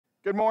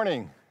Good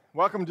morning.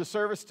 Welcome to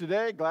service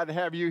today. Glad to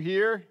have you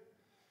here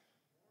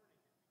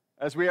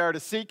as we are to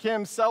seek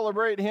Him,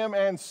 celebrate Him,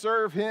 and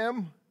serve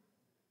Him.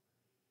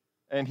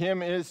 And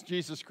Him is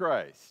Jesus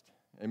Christ.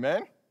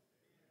 Amen?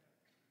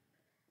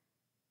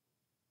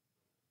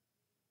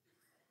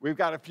 We've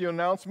got a few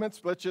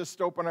announcements. Let's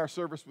just open our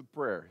service with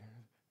prayer.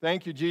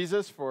 Thank you,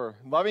 Jesus, for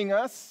loving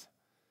us.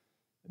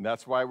 And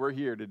that's why we're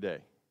here today,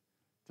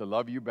 to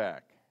love you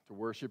back, to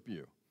worship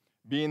you.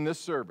 Be in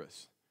this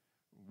service.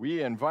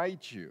 We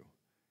invite you.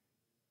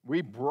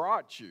 We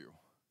brought you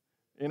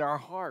in our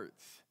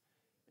hearts,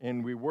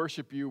 and we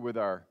worship you with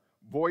our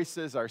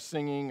voices, our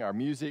singing, our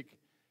music,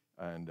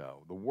 and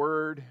the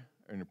word,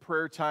 and the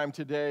prayer time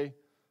today.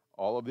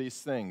 All of these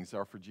things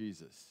are for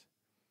Jesus,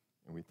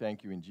 and we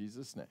thank you in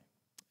Jesus' name.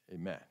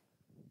 Amen.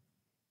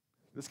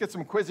 Let's get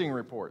some quizzing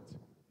reports.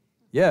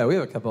 Yeah, we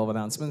have a couple of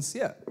announcements.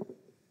 Yeah.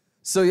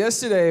 So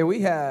yesterday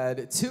we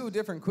had 2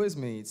 different quiz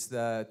meets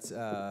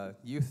that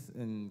youth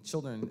and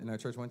children in our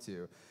church went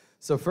to.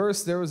 So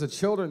first, there was a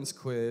children's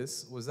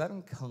quiz. Was that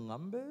in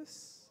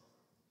Columbus?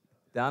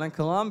 Down in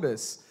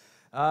Columbus.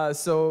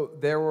 So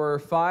there were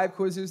 5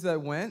 quizzers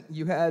that went.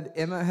 You had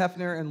Emma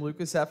Hefner and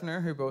Lucas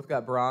Hefner, who both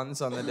got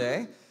bronze on the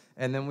day.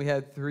 And then we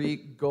had 3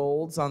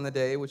 golds on the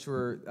day, which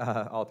were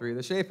all 3 of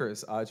the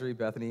Schaefers, Audrey,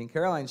 Bethany, and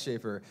Caroline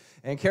Schaefer.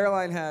 And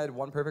Caroline had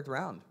 1 perfect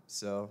round.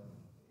 So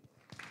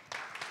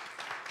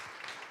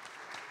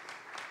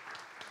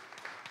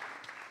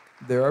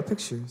there are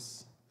pictures.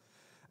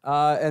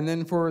 And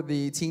then for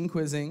the teen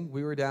quizzing,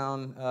 we were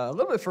down a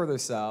little bit further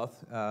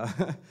south,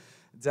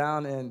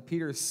 down in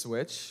Peter's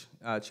Switch,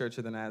 Church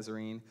of the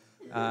Nazarene,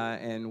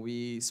 and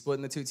we split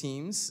into 2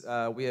 teams.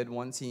 We had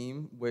 1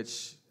 team,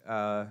 which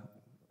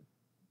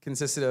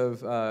consisted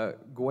of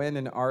Gwen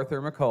and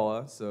Arthur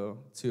McCullough, so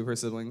 2 of her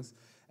siblings,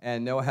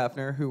 and Noah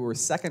Hefner, who were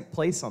 2nd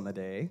place on the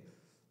day.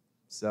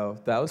 So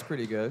that was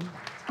pretty good.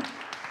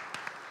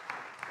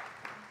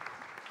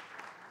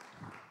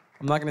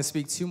 I'm not going to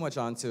speak too much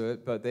onto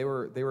it, but they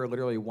were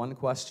literally 1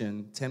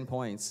 question, 10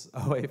 points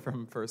away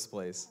from 1st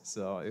place.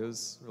 So it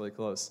was really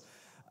close.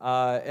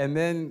 And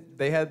then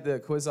they had the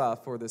quiz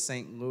off for the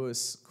St.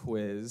 Louis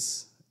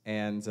quiz,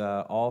 and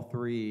all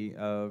 3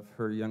 of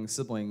her young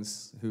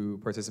siblings who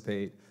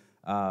participate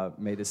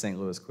made the St.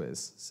 Louis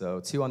quiz.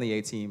 So 2 on the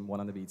A team, 1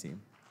 on the B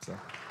team. So.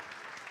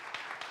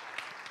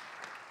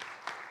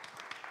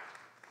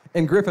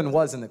 And Griffin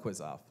was in the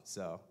quiz off,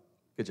 so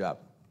good job.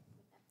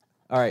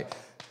 All right.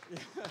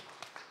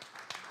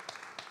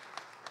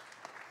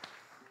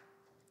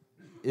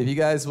 If you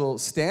guys will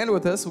stand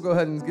with us, we'll go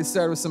ahead and get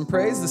started with some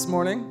praise this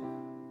morning.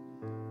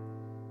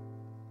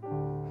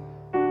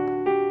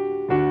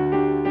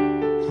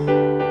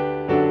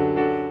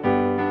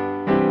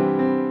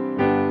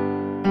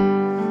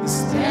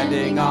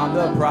 Standing on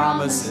the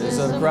promises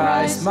of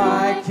Christ,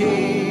 my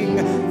King,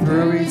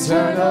 through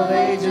eternal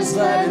ages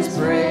let His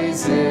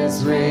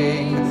praises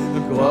ring.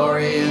 The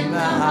glory in the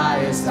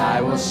highest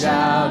I will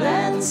shout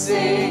and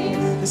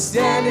sing,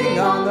 standing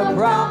on the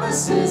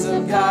promises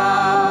of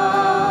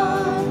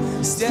God.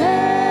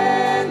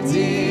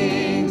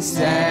 Standing,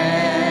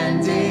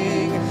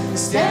 standing,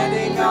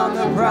 standing on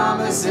the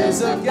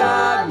promises of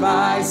God,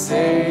 my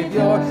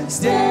Savior.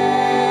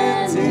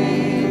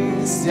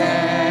 Standing,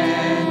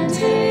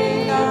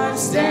 standing, I'm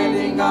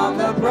standing on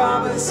the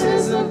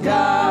promises of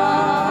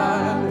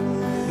God.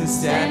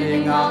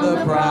 Standing on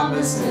the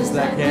promises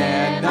that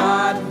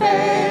cannot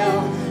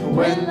fail.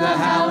 When the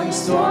howling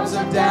storms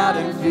of doubt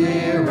and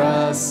fear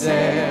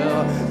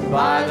assail,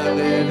 by the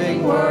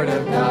living word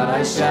of God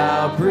I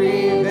shall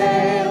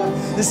prevail.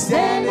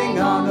 Standing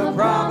on the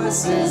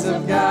promises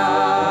of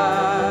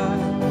God.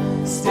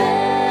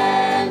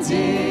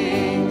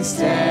 Standing,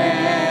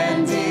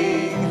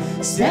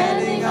 standing,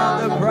 standing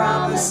on the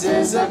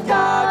promises of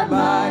God,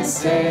 my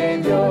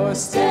Savior.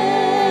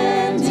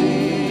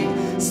 Standing,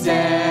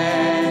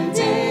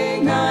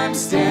 standing, I'm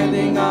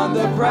standing on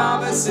the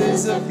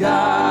promises of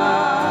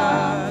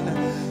God.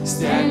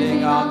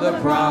 Standing on the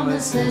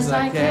promises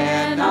I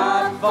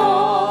cannot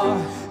fall,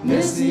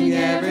 listening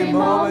every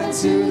moment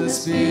to the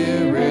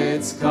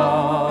Spirit's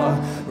call,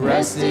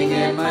 resting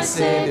in my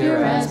Savior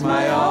as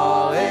my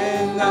all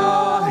in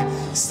all.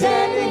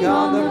 Standing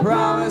on the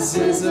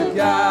promises of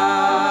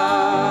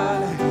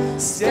God.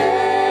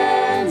 Standing,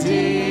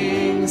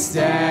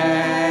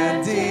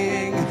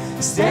 standing,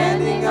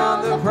 standing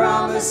on the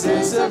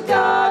promises of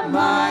God,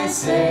 my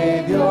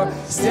Savior.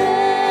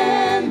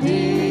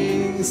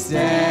 Standing,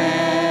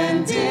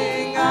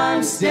 standing,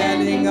 I'm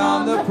standing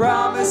on the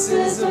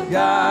promises of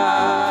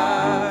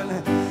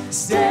God.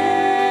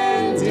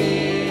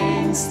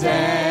 Standing,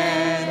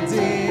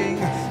 standing,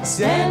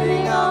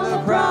 standing on the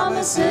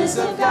promises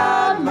of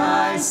God,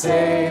 my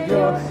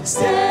Savior.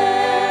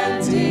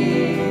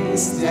 Standing,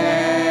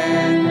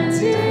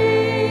 standing,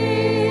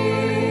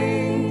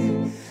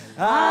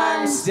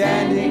 I'm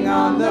standing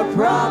on the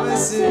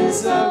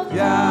promises of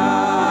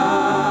God.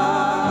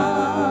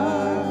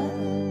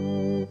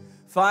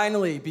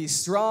 Finally, be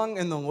strong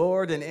in the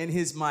Lord and in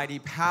his mighty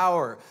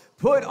power.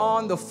 Put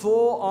on the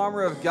full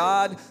armor of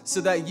God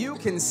so that you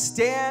can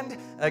stand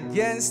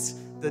against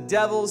the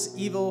devil's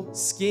evil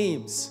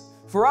schemes.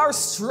 For our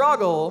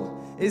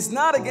struggle is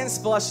not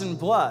against flesh and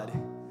blood,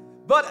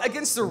 but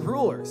against the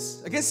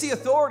rulers, against the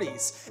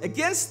authorities,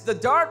 against the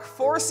dark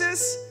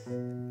forces,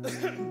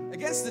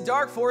 against the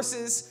dark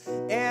forces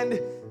and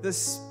the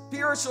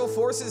spiritual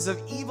forces of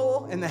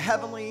evil in the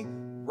heavenly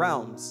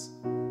realms.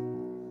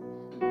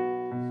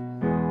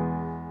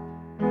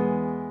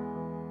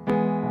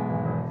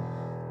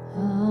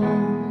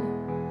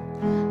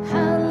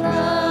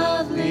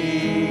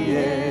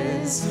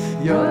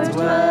 Your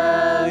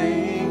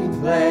dwelling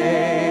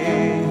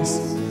place,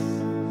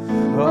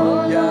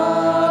 O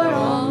God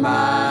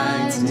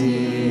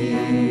Almighty,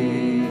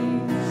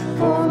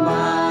 for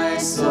my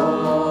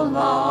soul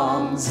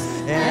longs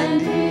and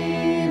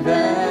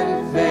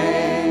even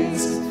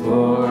faints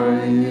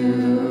for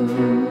you.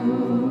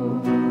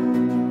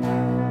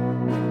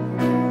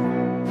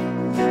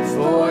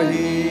 For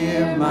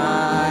here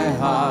my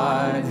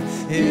heart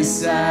is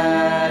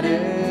satisfied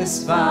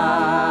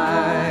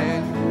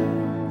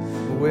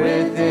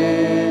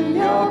within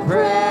your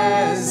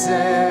presence.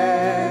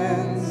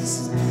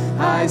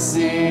 I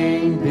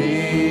sing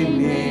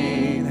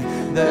beneath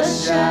the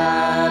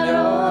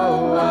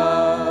shadow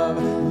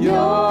of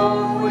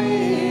your wings.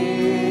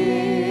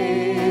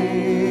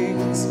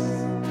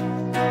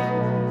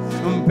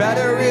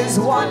 Better is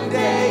one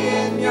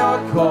day in your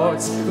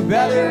courts,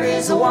 better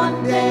is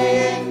one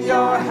day in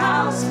your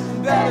house,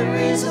 better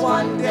is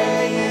one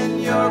day in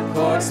your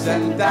courts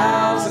than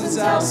thousands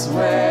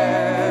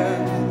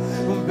elsewhere.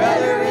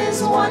 Better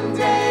is one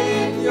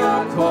day in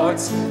your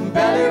courts,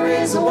 better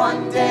is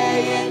one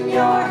day in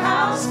your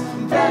house,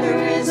 better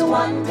is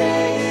one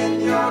day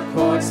in your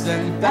courts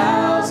than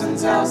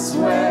thousands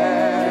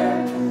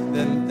elsewhere,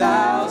 than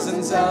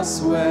thousands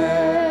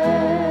elsewhere.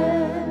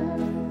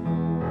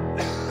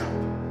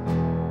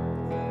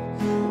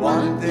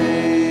 One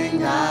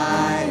thing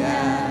I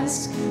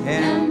ask,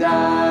 and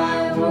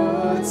I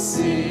would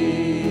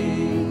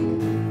seek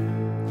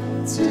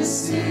to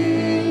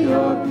see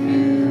your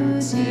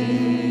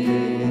beauty,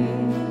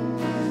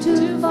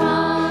 to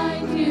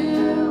find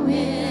you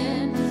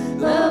in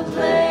the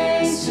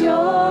place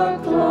your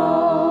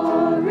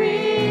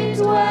glory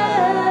dwells.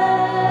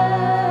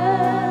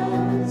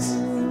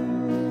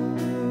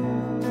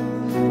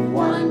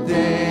 One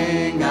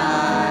thing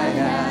I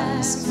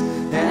ask,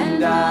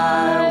 and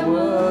I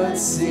would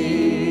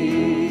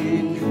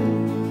seek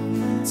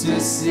to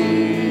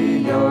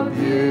see your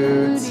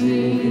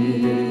beauty,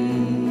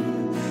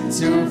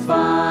 to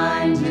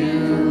find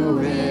you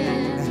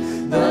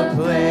in the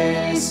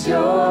place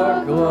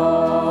your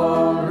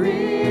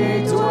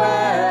glory dwells.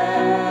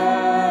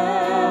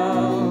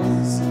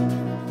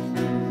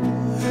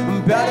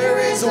 Better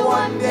is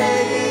one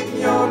day in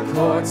your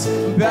courts,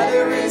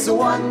 better is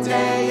one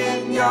day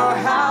in your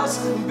house,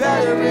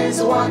 better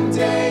is one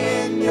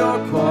day in your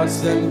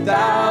courts than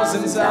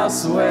thousands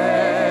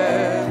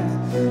elsewhere.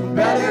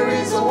 Better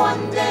is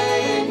one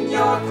day in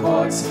your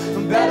courts,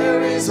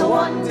 better is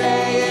one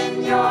day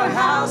in your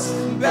house,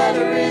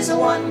 better is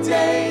one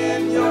day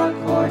in your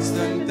courts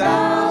than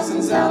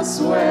thousands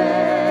elsewhere.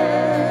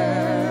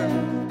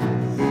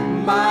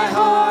 My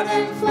heart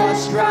and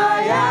flesh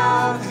cry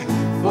out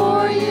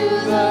for you,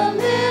 the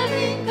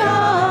living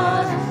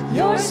God.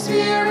 Your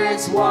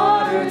spirit's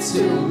water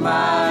to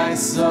my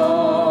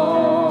soul.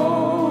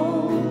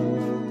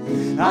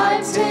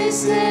 I've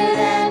tasted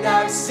and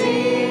I've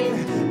seen.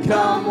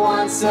 Come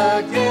once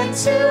again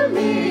to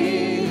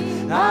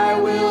me. I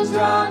will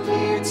draw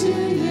near to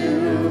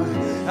you.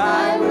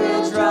 I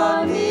will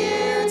draw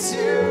near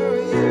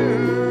to you.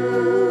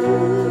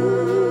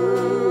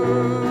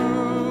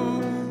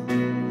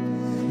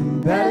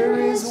 Better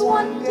is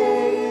one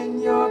day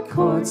in your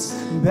courts,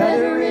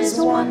 better is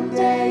one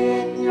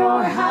day in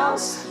your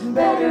house,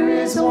 better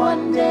is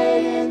one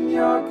day in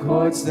your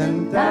courts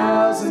than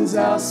thousands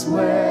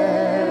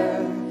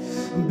elsewhere.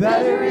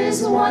 Better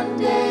is one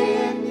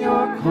day in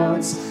your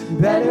courts,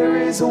 better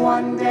is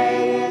one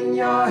day in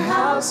your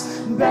house,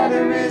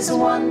 better is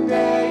one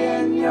day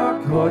in your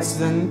courts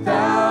than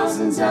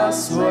thousands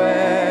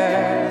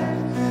elsewhere.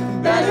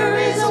 Better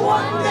is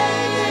one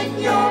day in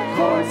your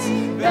courts,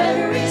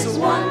 better is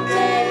one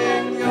day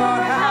in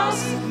your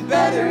house,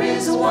 better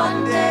is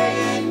one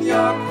day in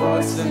your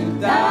courts than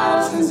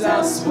thousands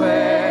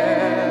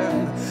elsewhere.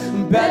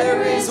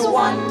 Better is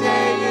one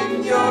day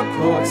in your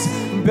courts,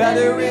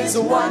 better is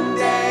one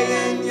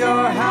day in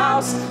your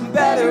house,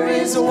 better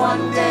is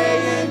one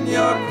day in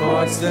your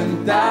courts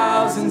than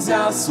thousands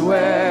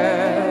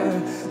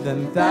elsewhere,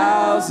 than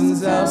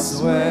thousands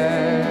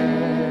elsewhere.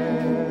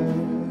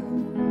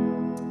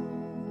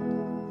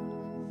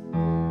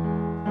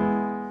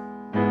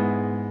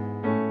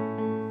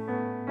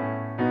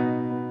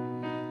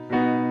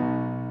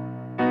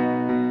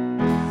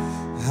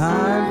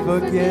 I'm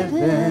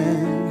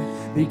forgiven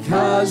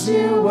because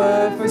you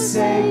were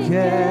forsaken.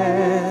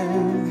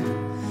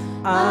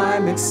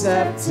 I'm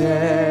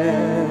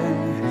accepted.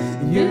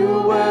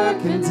 you were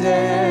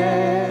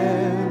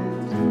condemned.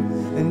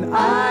 And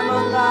I'm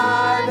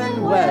alive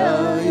and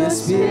well, your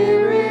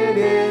spirit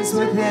is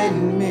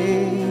within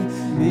me,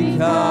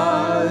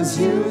 because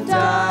you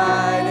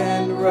died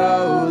and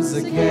rose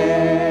again.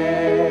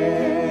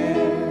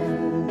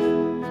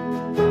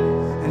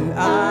 And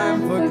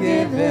I'm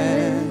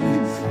forgiven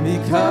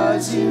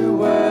because you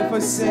were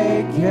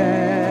forsaken.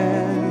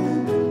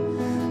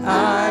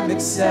 I'm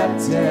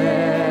accepted,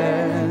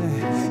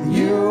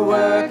 you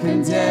were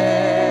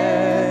condemned.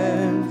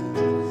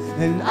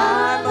 And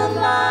I'm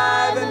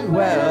alive and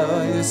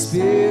well, your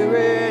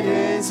spirit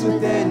is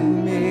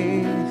within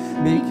me,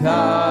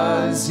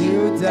 because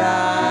you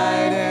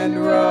died and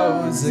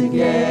rose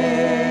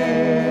again.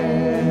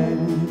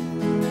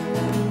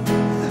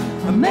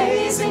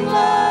 Amazing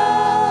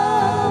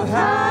love,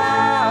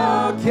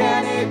 how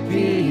can it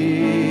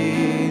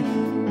be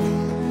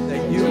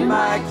that you,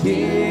 my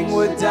King,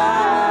 would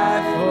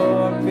die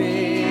for me?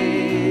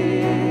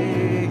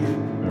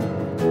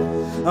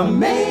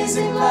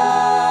 Amazing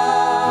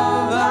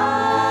love,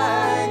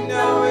 I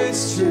know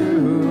it's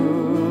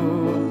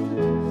true,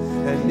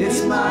 and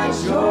it's my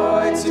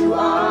joy to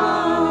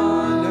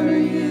honor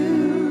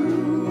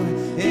you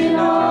in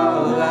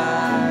all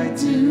I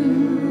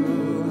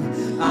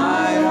do.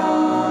 I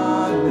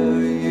honor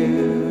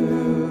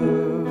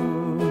you.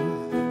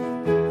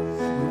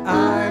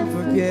 I'm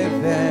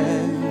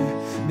forgiven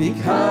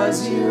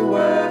because you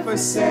were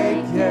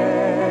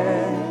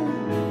forsaken.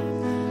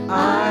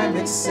 I'm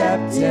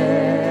accepted,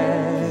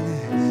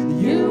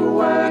 you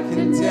were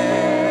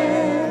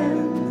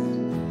condemned.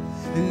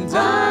 And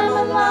I'm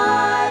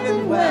alive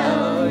and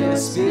well, your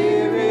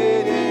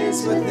spirit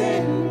is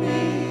within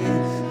me,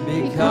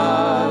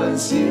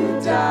 because you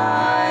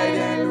died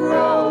and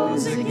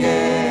rose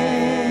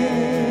again.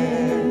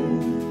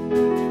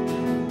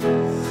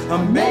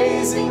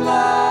 Amazing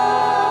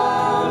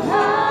love,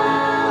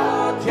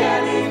 how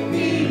can it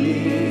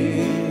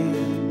be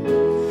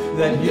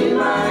that you,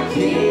 my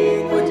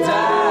King, would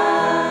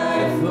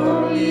die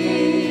for me?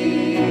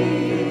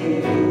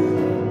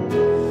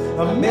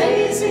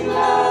 Amazing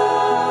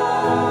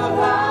love,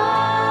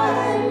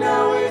 I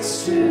know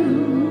it's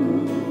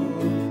true,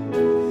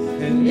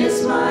 and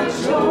it's my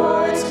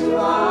joy to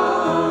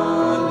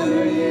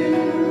honor you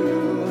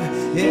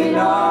in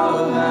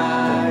all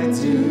I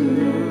do.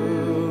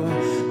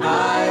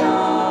 I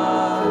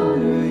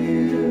honor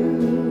you.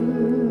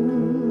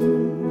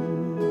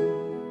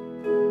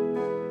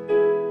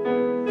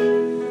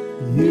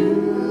 You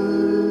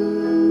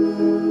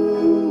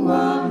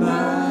are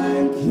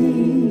my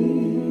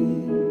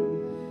King.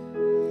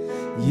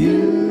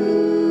 You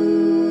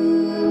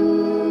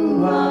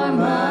are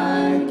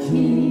my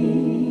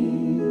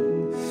King.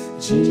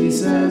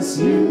 Jesus,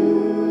 you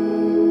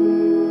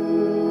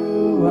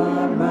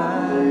are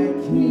my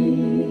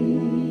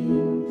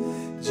King.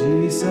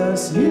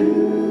 Jesus, you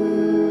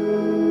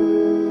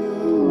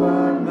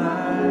are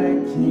my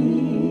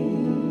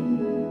King.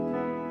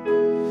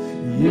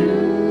 You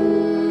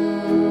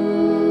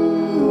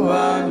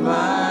are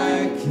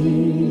my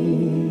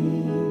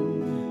King.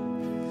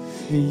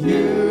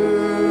 You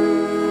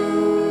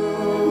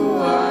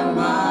are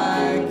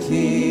my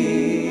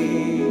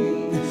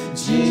King.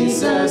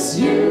 Jesus,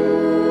 you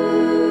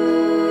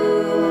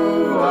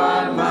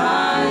are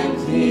my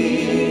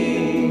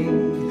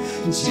King.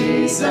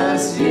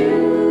 Jesus,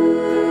 you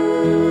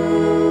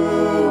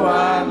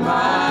are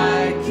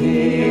my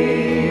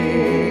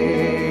King.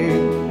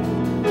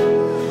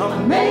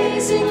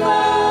 Amazing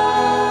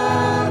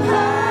love,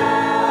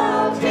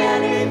 how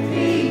can it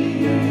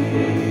be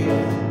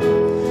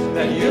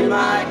that you,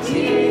 my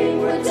King,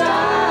 would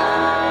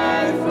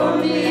die for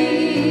me?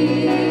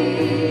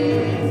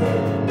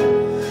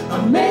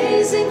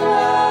 Amazing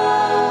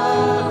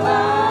love,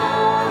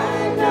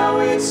 I know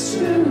it's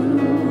true,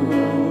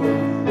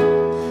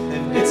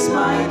 and it's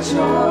my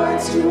joy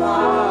to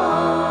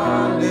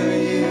honor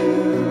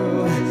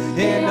you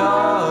in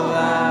all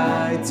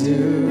I do.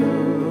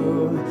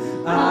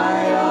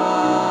 I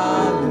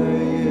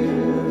honor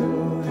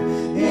you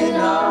in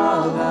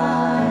all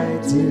I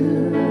do.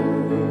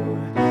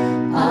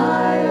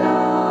 I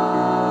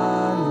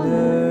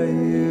honor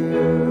you.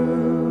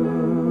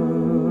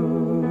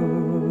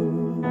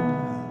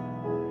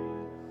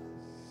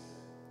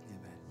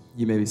 Amen.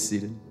 You may be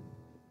seated.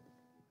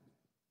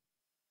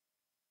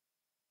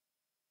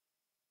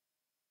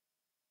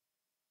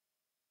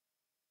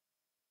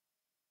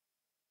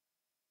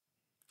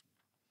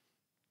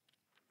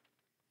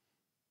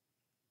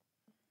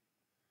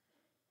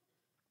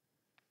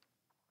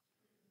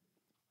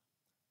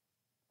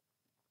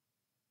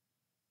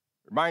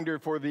 Reminder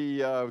for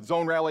the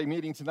Zone Rally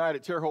meeting tonight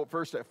at Terre Haute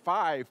First at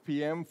 5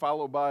 p.m.,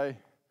 followed by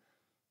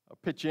a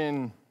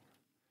pitch-in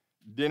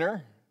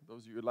dinner.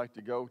 Those of you who would like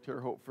to go,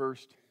 Terre Haute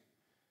First.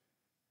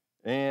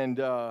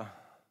 And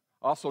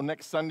also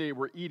next Sunday,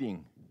 we're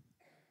eating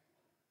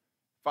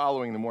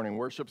following the morning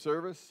worship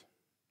service.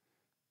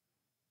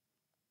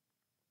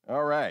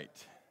 All right,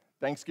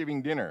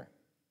 Thanksgiving dinner.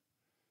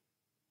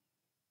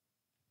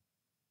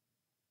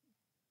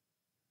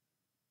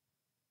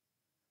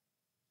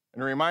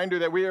 And a reminder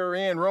that we are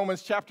in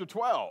Romans chapter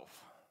 12.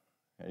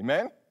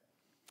 Amen?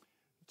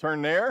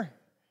 Turn there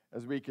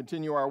as we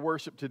continue our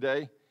worship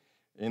today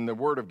in the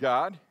Word of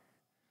God.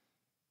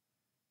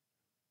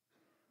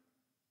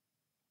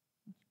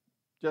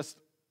 Just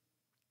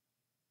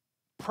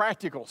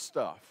practical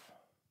stuff.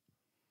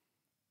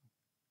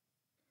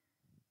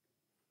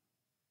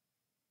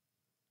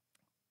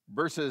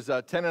 Verses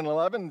 10 and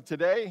 11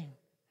 today,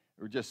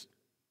 we're just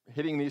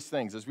hitting these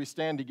things as we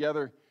stand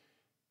together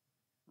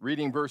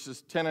reading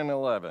verses 10 and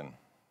 11.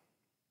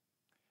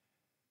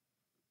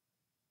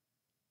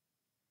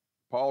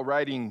 Paul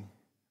writing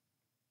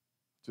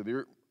to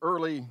the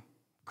early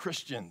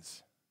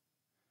Christians,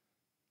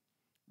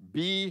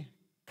 be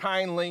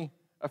kindly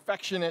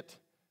affectionate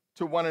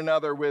to one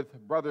another with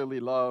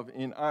brotherly love,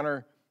 in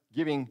honor,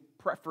 giving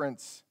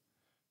preference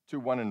to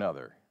one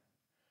another,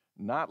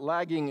 not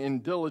lagging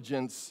in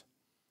diligence,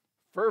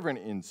 fervent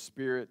in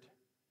spirit,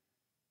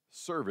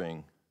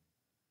 serving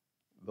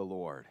the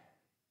Lord.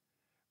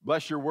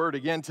 Bless your word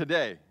again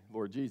today,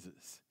 Lord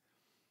Jesus.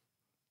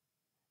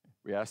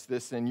 We ask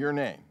this in your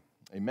name.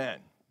 Amen.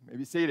 You may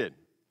be seated.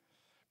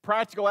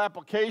 Practical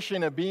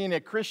application of being a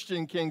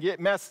Christian can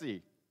get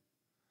messy.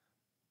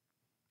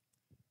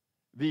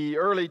 The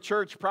early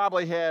church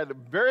probably had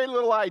very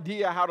little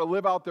idea how to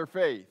live out their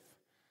faith.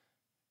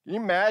 Can you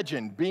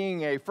imagine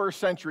being a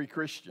first century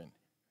Christian?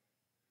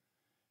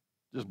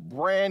 Just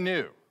brand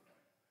new.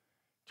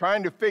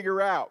 Trying to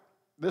figure out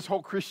this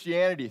whole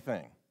Christianity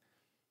thing.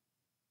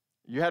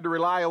 You had to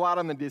rely a lot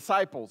on the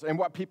disciples and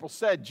what people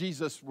said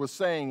Jesus was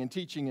saying and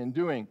teaching and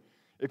doing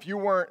if you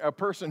weren't a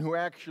person who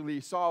actually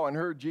saw and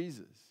heard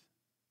Jesus.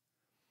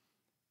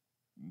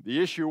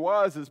 The issue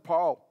was, as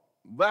Paul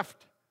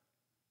left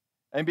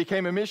and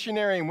became a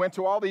missionary and went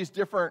to all these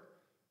different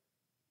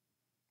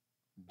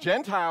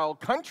Gentile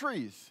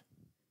countries,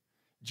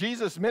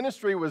 Jesus'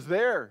 ministry was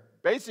there,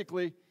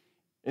 basically,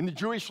 in the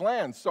Jewish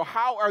land. So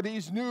how are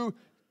these new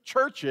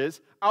churches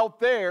out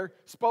there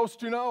supposed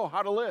to know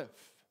how to live?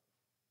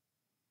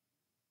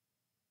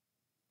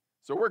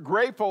 So we're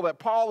grateful that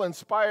Paul,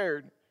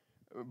 inspired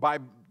by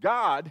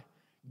God,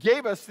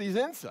 gave us these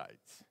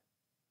insights.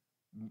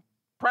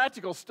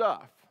 Practical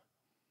stuff.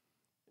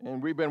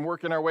 And we've been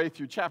working our way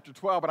through chapter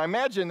 12. And I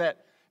imagine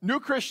that new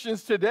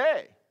Christians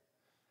today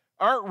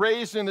aren't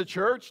raised in the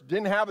church,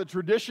 didn't have the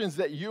traditions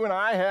that you and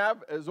I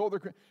have as older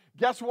Christians.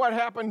 Guess what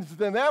happens to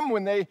them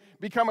when they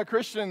become a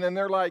Christian and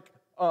they're like,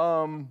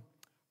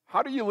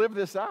 how do you live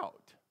this out?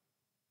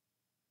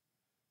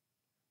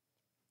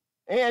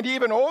 And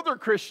even older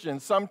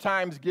Christians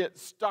sometimes get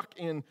stuck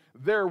in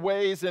their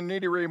ways and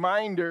need a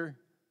reminder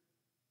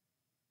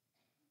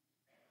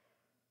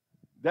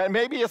that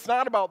maybe it's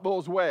not about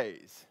those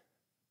ways.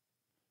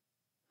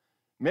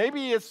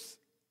 Maybe it's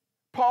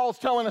Paul's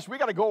telling us we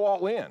got to go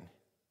all in.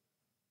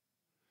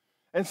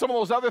 And some of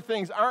those other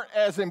things aren't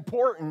as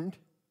important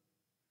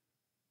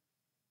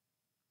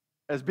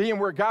as being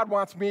where God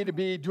wants me to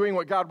be, doing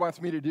what God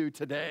wants me to do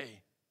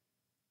today.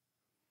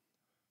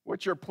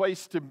 Where's your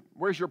place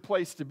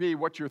to be?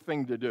 What's your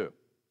thing to do?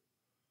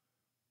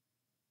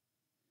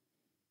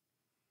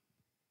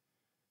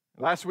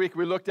 Last week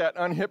we looked at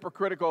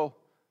unhypocritical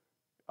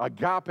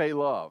agape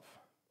love.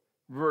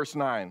 Verse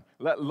 9,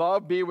 let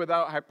love be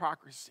without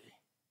hypocrisy.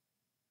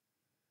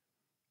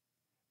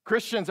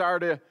 Christians are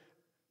to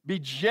be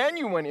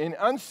genuine in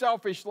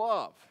unselfish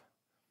love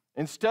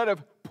instead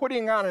of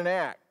putting on an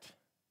act.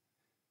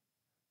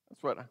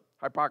 That's what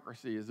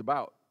hypocrisy is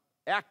about,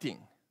 acting.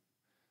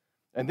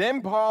 And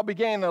then Paul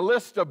began a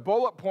list of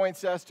bullet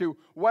points as to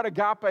what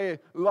agape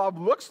love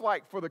looks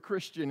like for the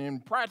Christian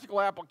in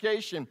practical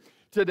application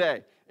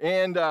today.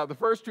 And the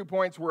first 2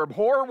 points were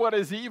abhor what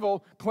is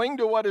evil, cling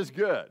to what is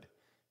good.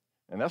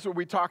 And that's what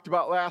we talked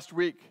about last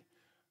week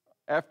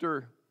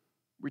after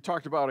we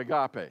talked about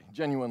agape,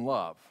 genuine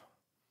love.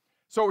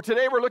 So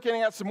today we're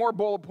looking at some more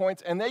bullet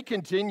points, and they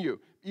continue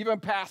even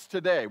past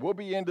today. We'll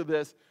be into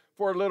this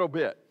for a little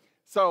bit.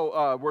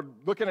 So we're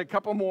looking at a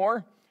couple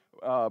more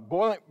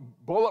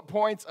bullet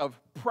points of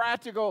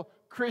practical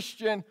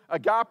Christian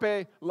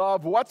agape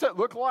love. What's it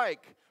look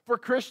like for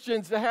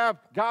Christians to have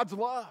God's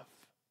love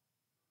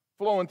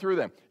flowing through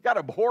them? You got to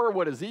abhor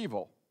what is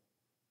evil.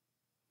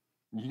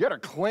 You got to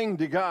cling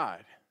to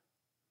God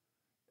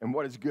and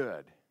what is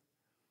good.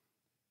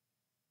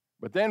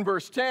 But then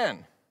verse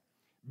 10,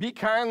 be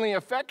kindly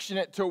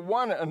affectionate to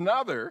one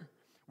another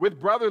with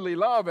brotherly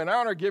love and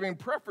honor, giving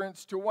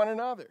preference to one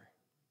another.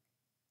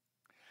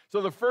 So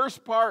the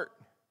first part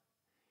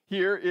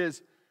here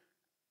is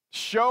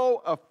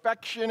show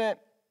affectionate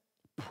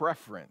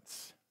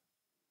preference.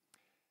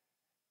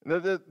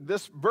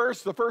 This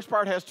verse, the first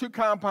part, has two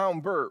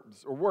compound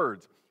verbs or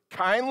words,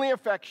 kindly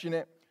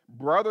affectionate,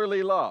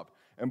 brotherly love.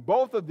 And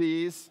both of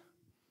these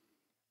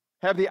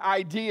have the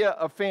idea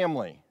of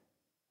family.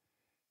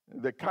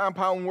 The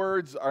compound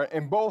words are,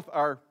 and both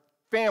are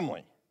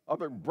family.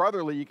 Other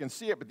brotherly, you can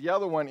see it, but the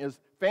other one is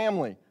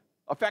family,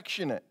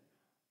 affectionate.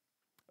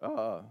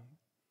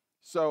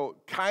 So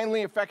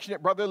kindly,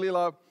 affectionate, brotherly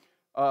love.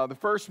 The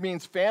first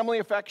means family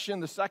affection.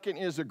 The second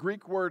is a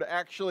Greek word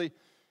actually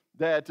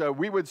that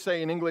we would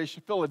say in English,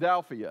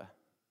 Philadelphia.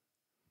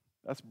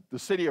 That's the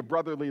city of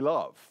brotherly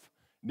love,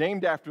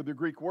 named after the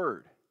Greek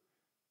word,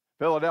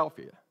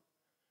 Philadelphia.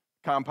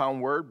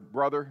 Compound word,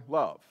 brother,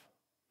 love.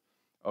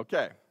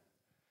 Okay.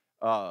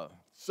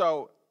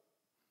 So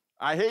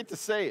I hate to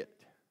say it,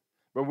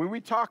 but when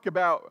we talk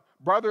about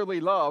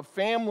brotherly love,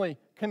 family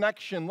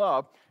connection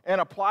love,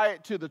 and apply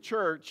it to the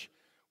church,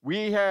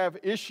 we have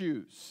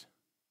issues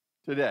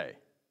today.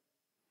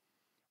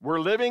 We're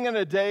living in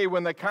a day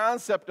when the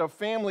concept of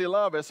family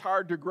love is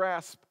hard to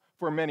grasp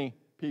for many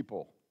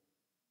people.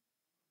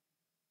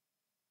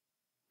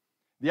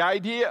 The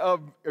idea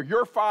of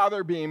your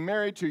father being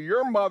married to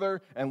your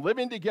mother and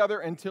living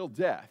together until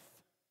death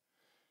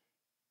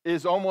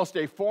is almost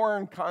a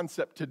foreign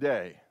concept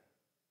today.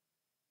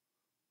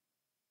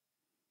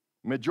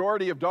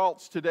 Majority of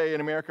adults today in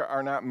America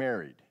are not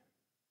married.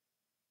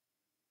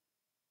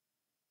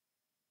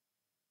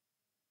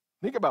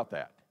 Think about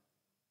that.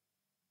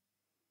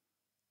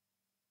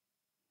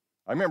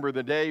 I remember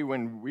the day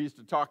when we used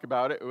to talk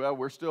about it, well,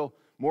 we're still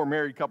more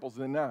married couples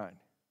than not.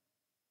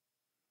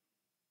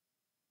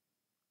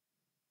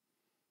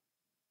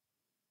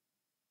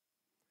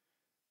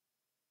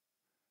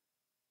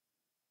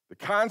 The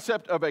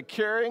concept of a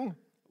caring,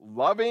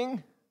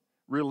 loving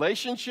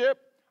relationship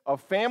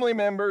of family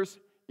members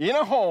in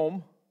a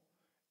home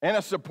and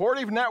a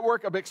supportive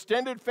network of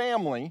extended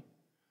family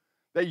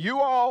that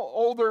you all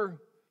older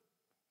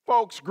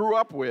folks grew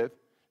up with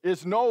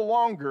is no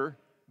longer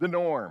the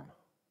norm.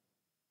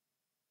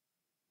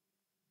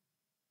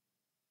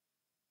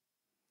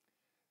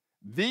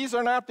 These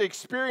are not the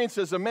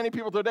experiences of many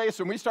people today.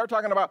 So when we start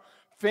talking about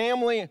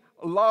family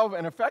love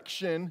and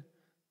affection,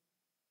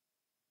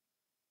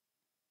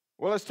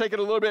 well, let's take it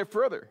a little bit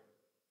further.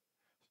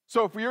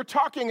 So if you're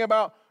talking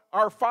about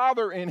our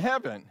Father in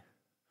heaven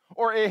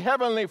or a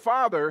heavenly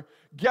Father,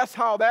 guess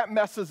how that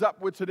messes up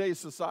with today's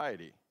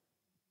society?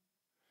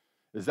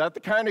 Is that the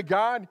kind of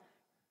God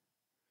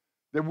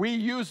that we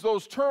use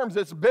those terms?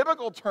 It's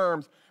biblical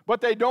terms,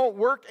 but they don't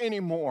work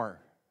anymore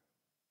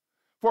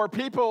for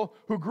people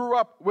who grew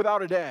up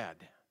without a dad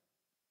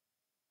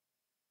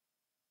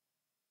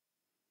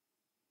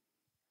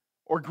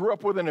or grew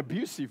up with an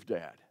abusive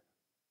dad.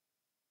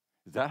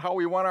 Is that how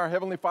we want our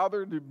Heavenly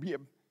Father to be?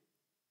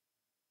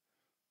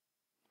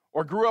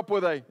 Or grew up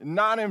with a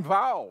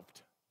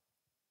non-involved?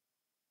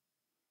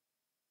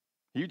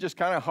 He just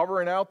kind of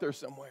hovering out there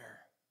somewhere.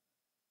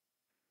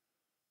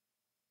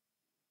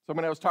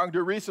 Someone I was talking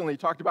to recently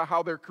talked about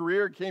how their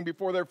career came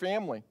before their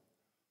family.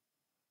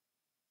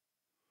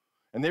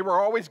 And they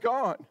were always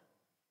gone.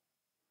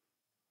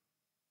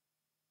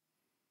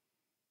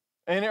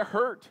 And it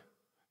hurt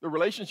the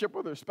relationship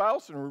with their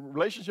spouse and the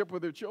relationship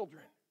with their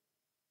children.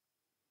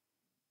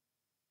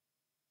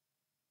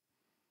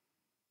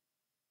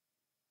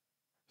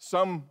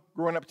 Some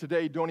growing up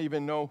today don't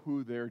even know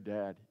who their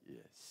dad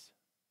is.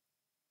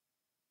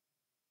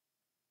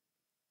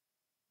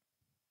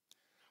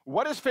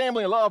 What is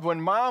family love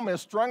when mom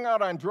is strung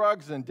out on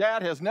drugs and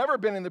dad has never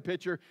been in the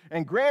picture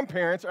and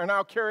grandparents are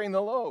now carrying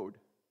the load?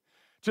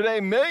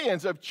 Today,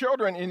 millions of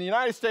children in the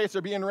United States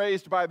are being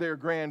raised by their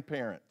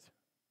grandparents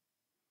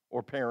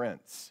or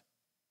parents,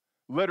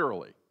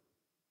 literally.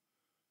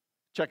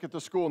 Check at the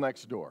school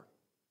next door.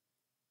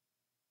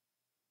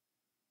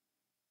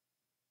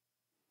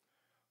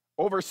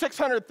 Over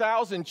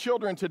 600,000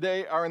 children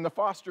today are in the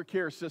foster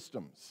care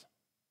systems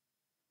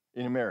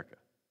in America.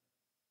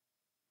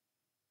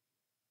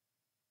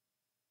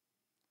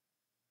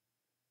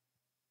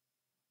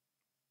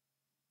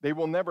 They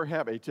will never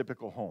have a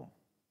typical home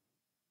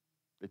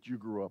that you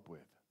grew up with.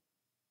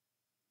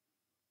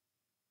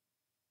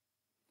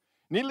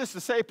 Needless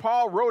to say,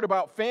 Paul wrote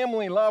about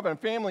family love and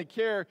family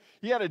care.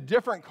 He had a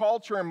different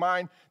culture in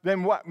mind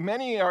than what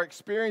many are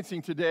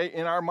experiencing today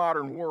in our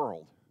modern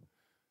world.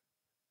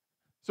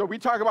 So we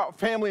talk about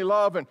family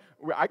love, and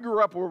I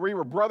grew up where we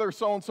were brother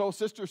so-and-so,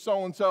 sister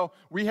so-and-so.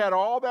 We had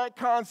all that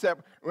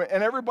concept,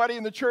 and everybody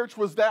in the church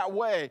was that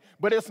way.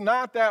 But it's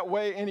not that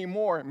way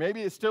anymore.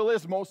 Maybe it still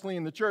is mostly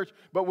in the church.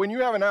 But when you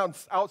have an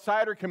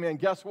outsider come in,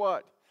 guess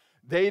what?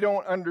 They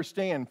don't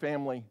understand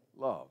family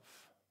love.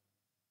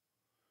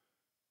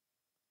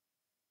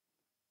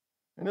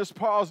 And just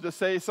pause to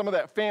say some of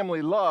that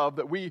family love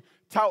that we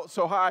tout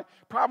so high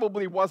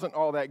probably wasn't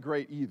all that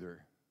great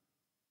either.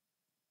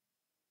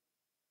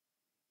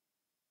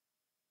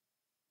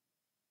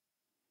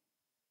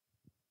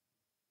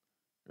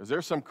 Because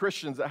there's some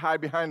Christians that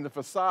hide behind the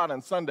facade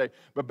on Sunday,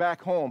 but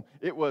back home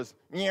it was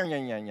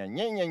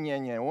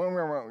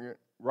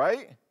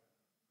right?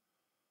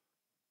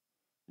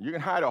 You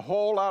can hide a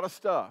whole lot of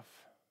stuff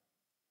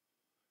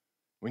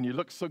when you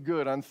look so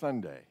good on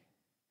Sunday.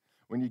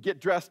 When you get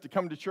dressed to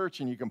come to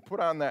church and you can put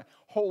on that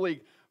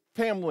holy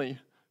family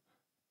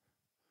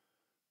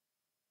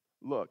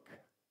look.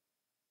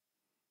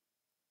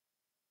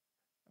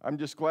 I'm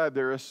just glad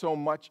there is so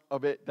much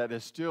of it that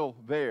is still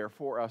there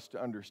for us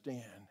to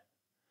understand.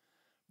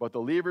 But the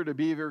leave it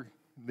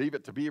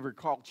to beaver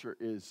culture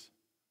is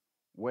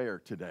where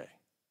today?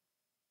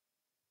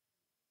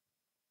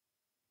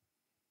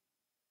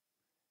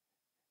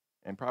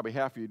 And probably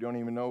half of you don't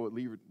even know what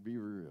be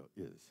real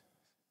is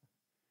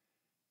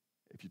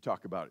if you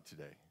talk about it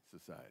today,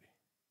 society.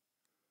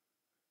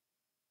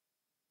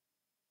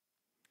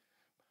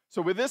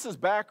 So with this as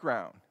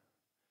background,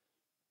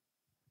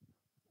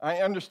 I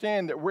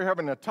understand that we're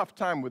having a tough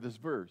time with this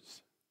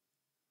verse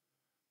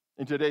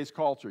in today's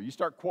culture. You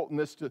start quoting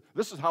this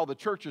is how the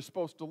church is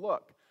supposed to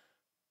look.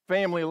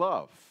 Family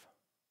love.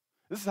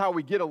 This is how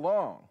we get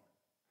along.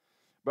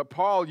 But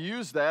Paul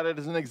used that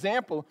as an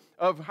example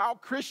of how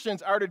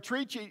Christians are to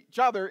treat each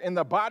other in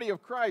the body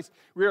of Christ.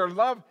 We are to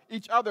love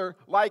each other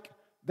like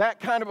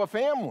that kind of a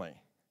family.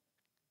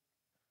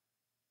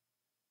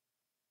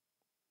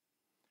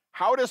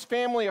 How does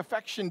family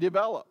affection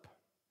develop?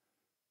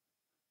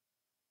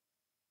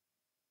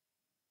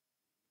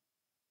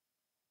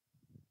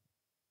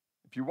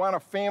 If you want a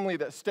family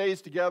that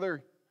stays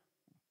together,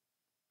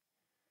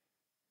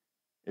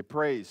 it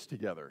prays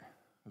together.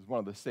 It was one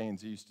of the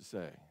sayings he used to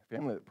say.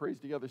 Family that prays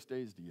together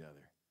stays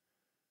together.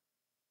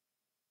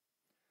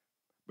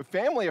 But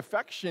family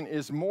affection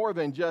is more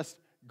than just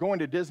going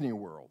to Disney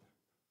World.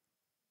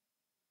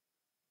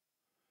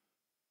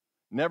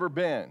 Never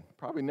been,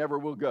 probably never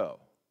will go.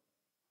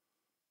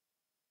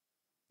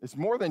 It's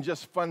more than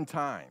just fun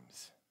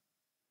times.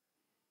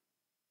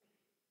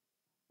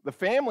 The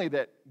family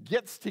that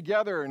gets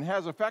together and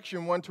has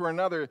affection one to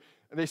another,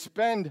 they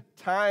spend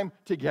time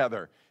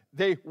together.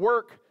 They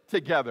work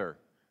together.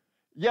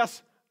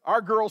 Yes,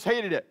 our girls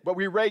hated it, but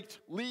we raked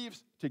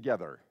leaves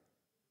together.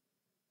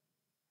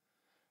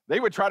 They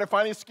would try to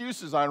find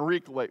excuses on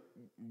raking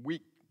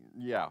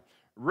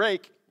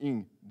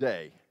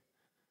day.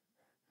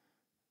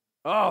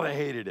 Oh, they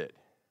hated it.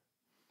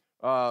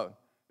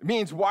 It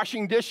means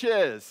washing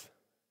dishes.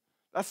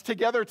 That's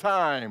together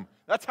time.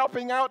 That's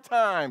helping out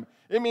time.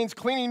 It means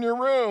cleaning your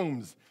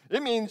rooms.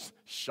 It means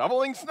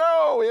shoveling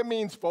snow. It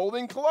means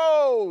folding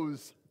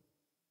clothes.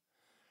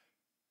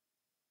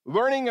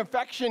 Learning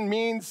affection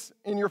means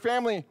in your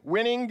family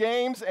winning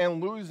games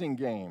and losing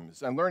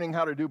games and learning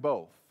how to do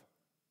both.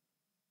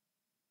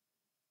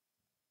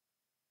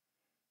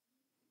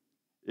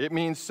 It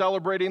means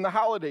celebrating the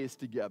holidays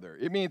together.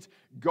 It means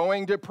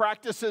going to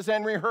practices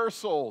and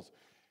rehearsals.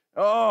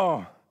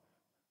 Oh,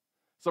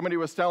 somebody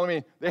was telling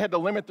me they had to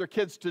limit their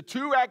kids to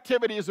 2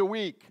 activities a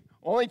week,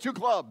 only 2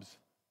 clubs,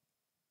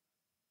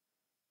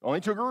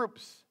 only 2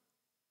 groups,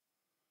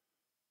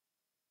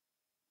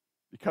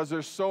 because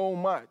there's so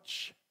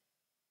much.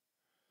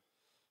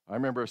 I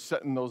remember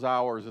setting those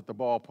hours at the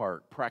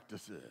ballpark,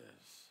 practices,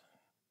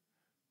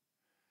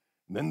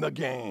 and then the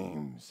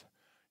games.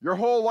 Your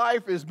whole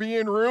life is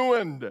being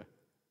ruined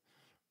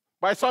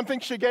by something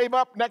she gave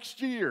up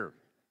next year.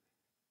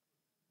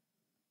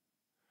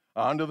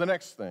 On to the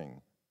next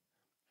thing.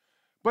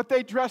 But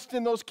they dressed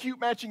in those cute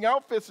matching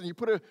outfits, and you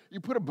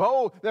put a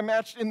bow that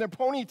matched in their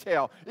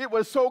ponytail. It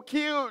was so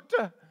cute.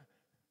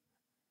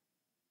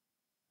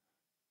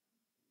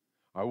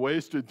 I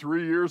wasted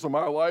 3 years of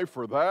my life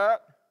for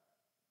that.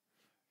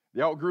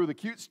 They outgrew the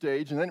cute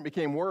stage, and then it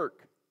became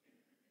work.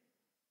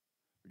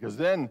 Because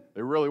then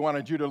they really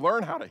wanted you to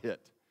learn how to hit.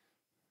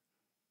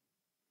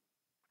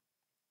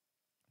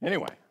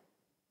 Anyway,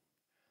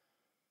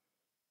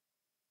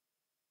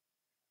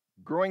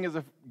 growing as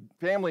a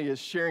family is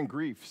sharing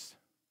griefs,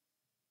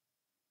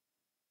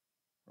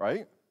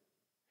 right?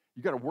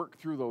 You got to work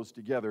through those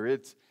together.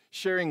 It's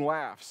sharing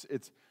laughs.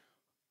 It's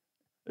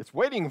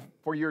waiting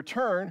for your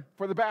turn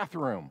for the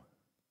bathroom.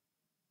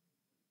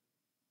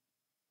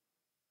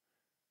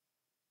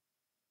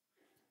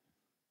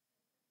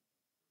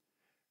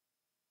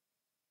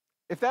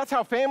 If that's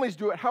how families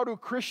do it, how do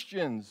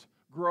Christians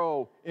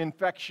grow in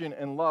affection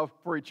and love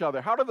for each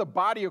other? How does the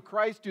body of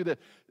Christ do that?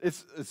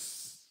 It's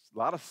a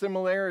lot of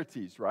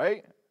similarities,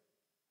 right?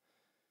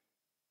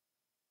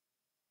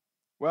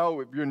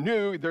 Well, if you're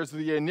new, there's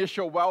the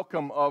initial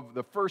welcome of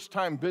the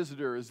first-time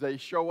visitor as they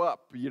show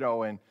up,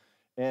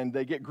 and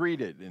they get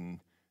greeted, and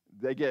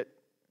they get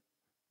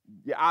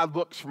the odd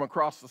looks from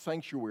across the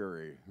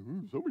sanctuary.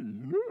 Ooh, somebody you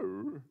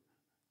know.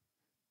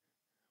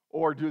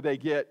 Or do they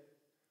get,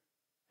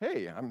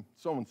 hey, I'm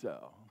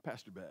so-and-so,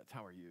 Pastor Betts,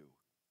 how are you?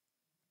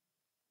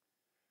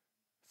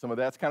 Some of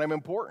that's kind of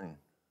important.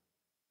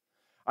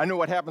 I know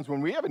what happens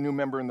when we have a new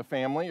member in the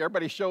family.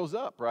 Everybody shows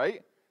up,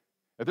 right?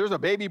 If there's a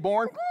baby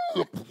born,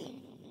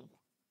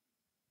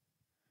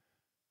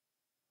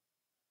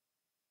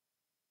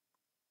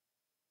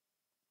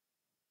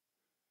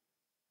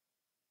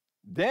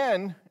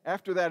 then,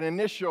 after that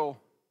initial,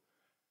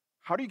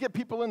 how do you get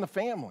people in the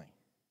family?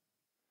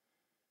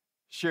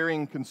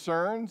 Sharing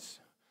concerns,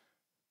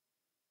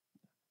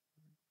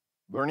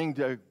 learning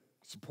to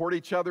support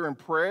each other in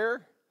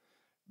prayer,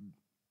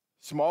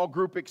 small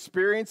group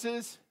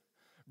experiences,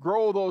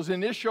 grow those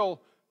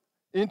initial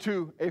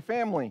into a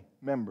family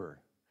member.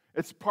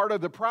 It's part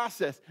of the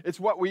process. It's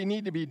what we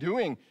need to be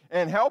doing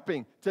and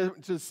helping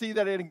to see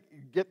that it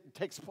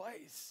takes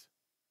place.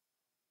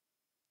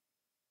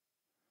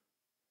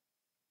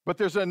 But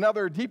there's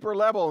another deeper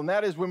level, and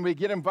that is when we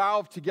get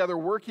involved together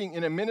working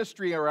in a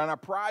ministry or on a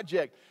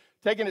project,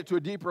 taking it to a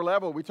deeper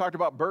level. We talked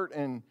about Bert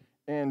and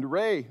and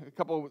Ray a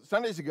couple of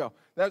Sundays ago.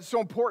 That's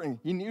so important.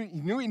 He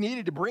knew he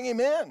needed to bring him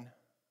in.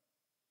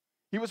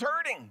 He was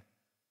hurting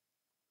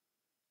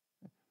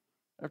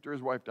after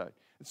his wife died.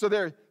 So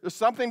there's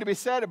something to be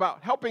said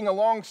about helping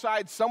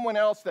alongside someone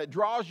else that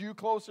draws you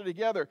closer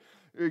together.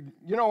 You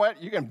know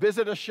what? You can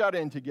visit a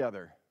shut-in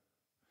together,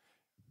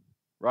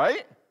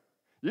 right?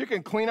 You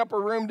can clean up a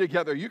room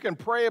together. You can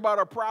pray about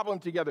a problem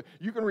together.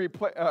 You can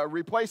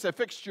replace a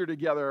fixture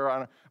together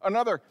on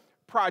another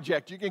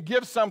project. You can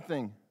give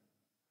something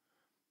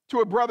to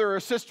a brother or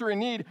a sister in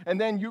need,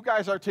 and then you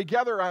guys are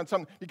together on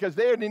something because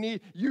they had a need.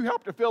 You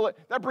help to fill it.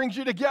 That brings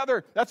you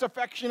together. That's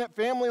affectionate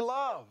family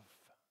love.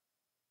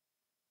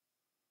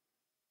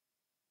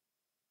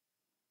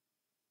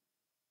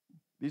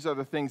 These are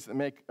the things that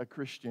make a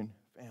Christian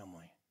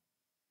family.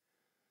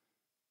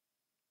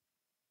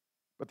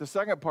 But the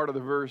second part of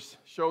the verse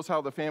shows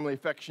how the family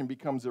affection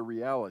becomes a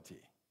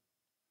reality.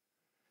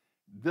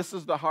 This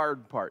is the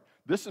hard part.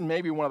 This is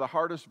maybe one of the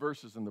hardest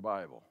verses in the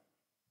Bible,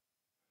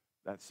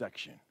 that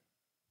section.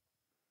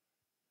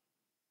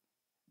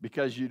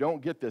 Because you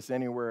don't get this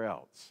anywhere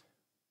else.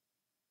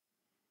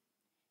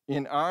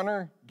 In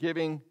honor,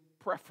 giving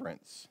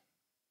preference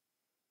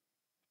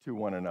to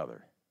one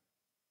another.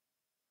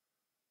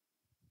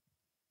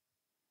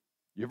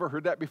 You ever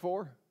heard that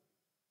before?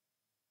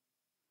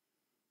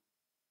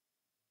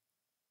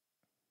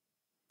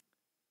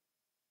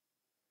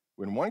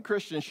 When one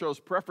Christian shows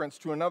preference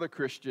to another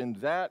Christian,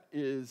 that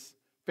is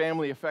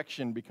family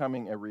affection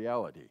becoming a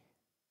reality.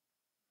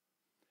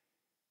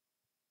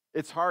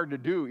 It's hard to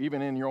do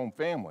even in your own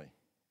family.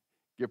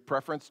 Give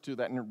preference to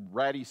that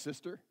ratty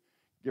sister.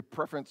 Give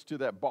preference to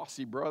that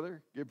bossy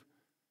brother.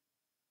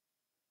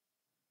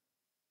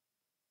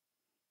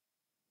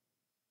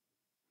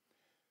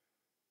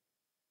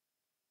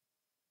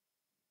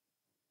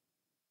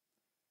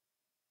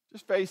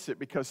 Just face it,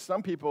 because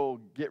some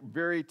people get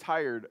very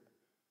tired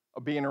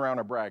of being around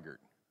a braggart.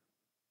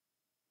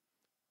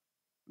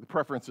 The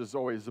preference is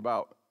always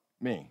about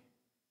me.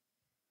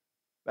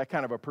 That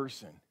kind of a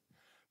person.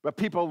 But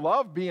people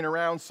love being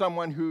around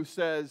someone who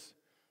says,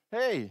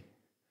 hey,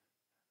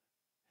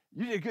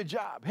 you did a good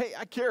job. Hey,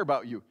 I care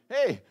about you.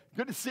 Hey,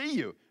 good to see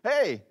you.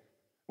 Hey,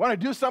 want to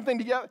do something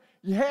together?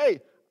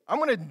 Hey, I'm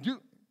going to do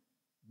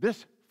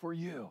this for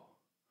you.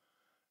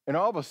 And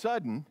all of a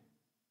sudden,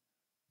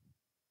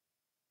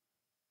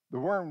 the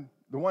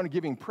one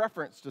giving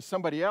preference to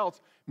somebody else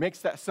makes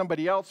that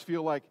somebody else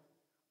feel like,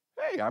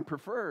 hey, I'm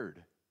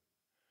preferred.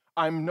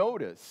 I'm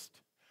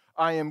noticed.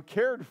 I am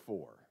cared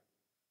for.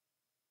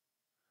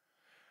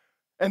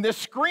 And this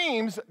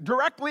screams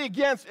directly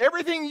against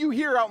everything you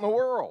hear out in the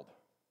world.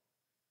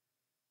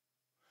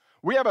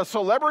 We have a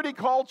celebrity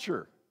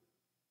culture.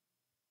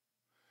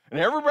 And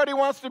everybody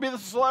wants to be the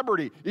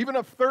celebrity, even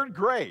of third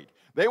grade.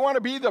 They want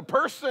to be the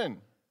person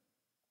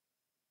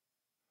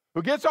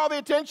who gets all the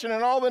attention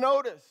and all the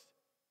notice.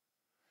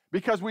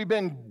 Because we've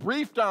been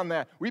briefed on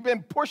that. We've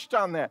been pushed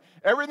on that.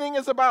 Everything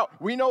is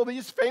about, we know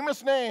these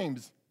famous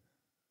names.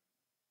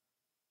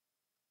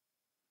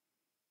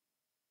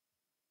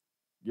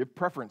 Give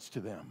preference to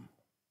them.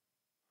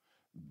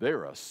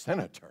 They're a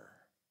senator.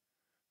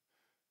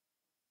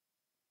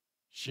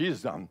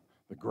 She's on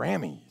the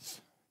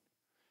Grammys.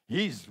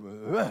 He's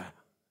a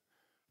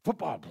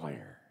football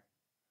player.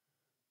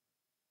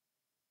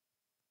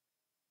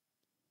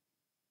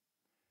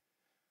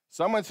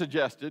 Someone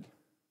suggested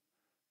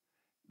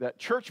that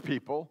church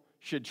people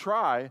should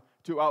try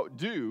to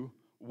outdo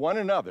one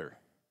another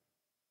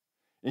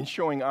in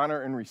showing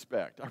honor and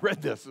respect. I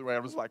read this and I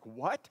was like,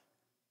 what?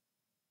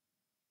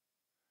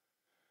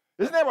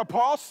 Isn't that what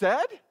Paul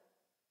said?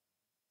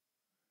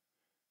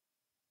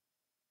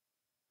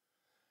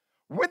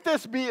 Wouldn't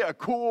this be a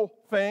cool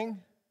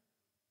thing?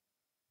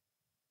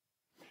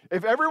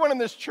 If everyone in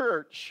this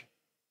church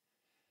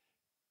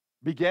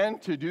began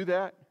to do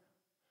that,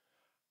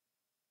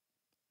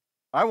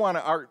 I want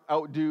to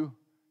outdo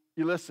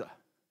Elissa.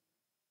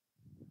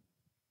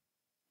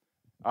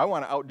 I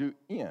want to outdo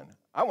Ian.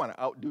 I want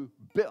to outdo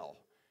Bill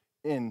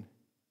in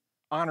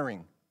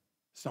honoring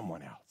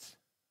someone else.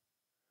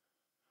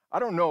 I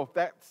don't know if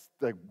that's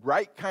the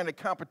right kind of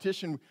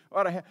competition we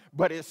ought to have,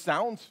 but it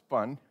sounds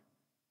fun.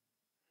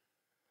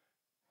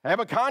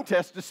 Have a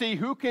contest to see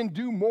who can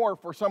do more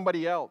for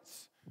somebody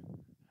else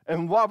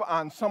and love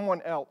on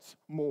someone else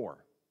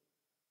more.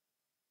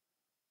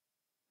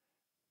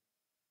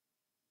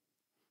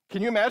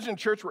 Can you imagine a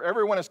church where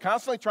everyone is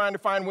constantly trying to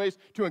find ways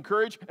to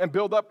encourage and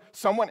build up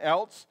someone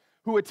else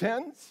who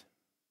attends?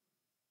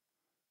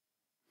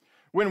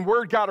 When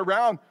word got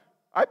around,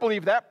 I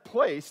believe that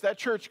place, that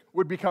church,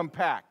 would become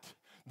packed.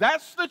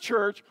 That's the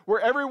church where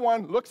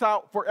everyone looks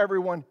out for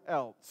everyone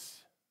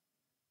else.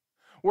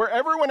 Where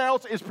everyone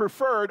else is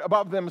preferred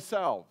above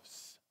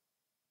themselves.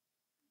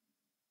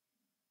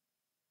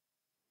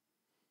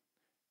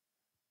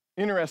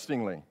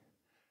 Interestingly,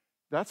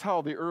 that's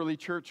how the early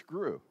church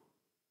grew.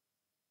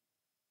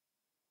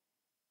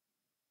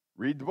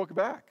 Read the book of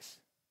Acts.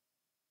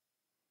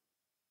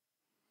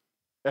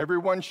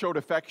 Everyone showed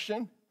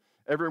affection.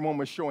 Everyone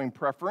was showing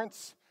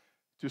preference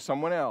to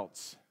someone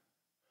else.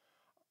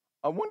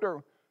 I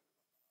wonder,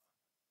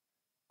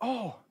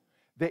 oh,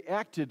 they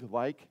acted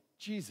like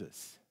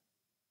Jesus.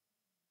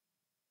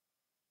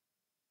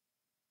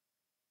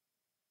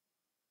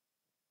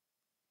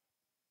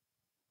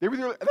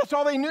 That's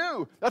all they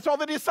knew. That's all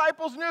the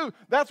disciples knew.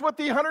 That's what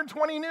the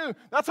 120 knew.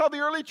 That's all the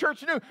early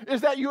church knew,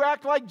 is that you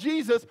act like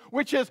Jesus,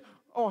 which is,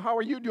 oh, how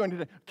are you doing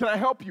today? Can I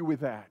help you with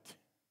that?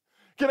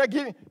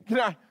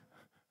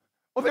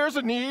 Oh, there's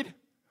a need.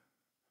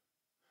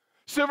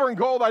 Silver and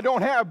gold I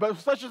don't have, but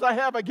such as I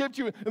have, I give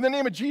to you in the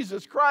name of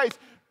Jesus Christ.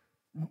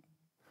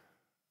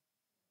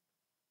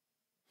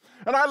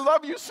 And I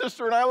love you,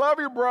 sister, and I love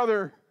your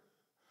brother.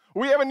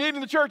 We have a need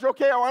in the church.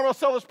 Okay, I'm going to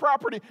sell this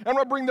property. I'm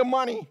going to bring the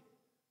money.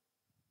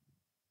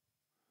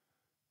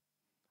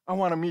 I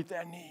want to meet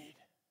that need.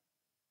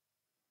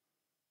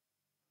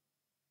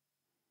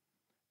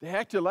 They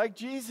acted like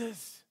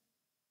Jesus.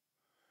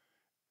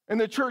 And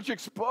the church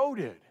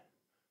exploded,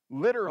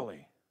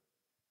 literally.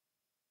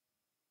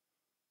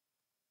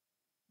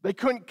 They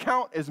couldn't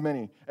count as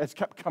many as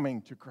kept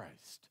coming to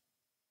Christ.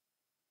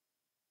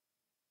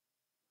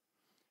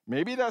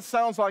 Maybe that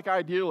sounds like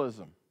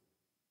idealism.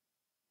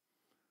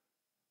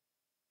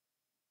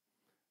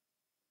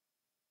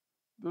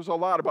 There's a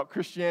lot about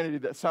Christianity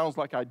that sounds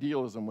like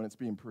idealism when it's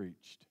being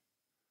preached.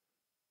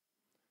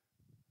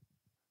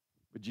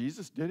 But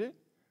Jesus did it.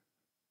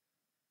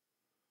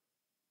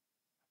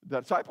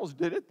 The disciples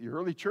did it. The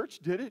early church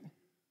did it.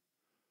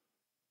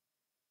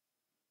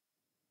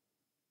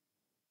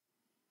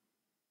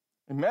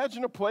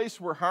 Imagine a place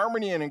where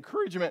harmony and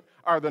encouragement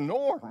are the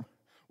norm,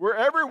 where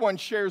everyone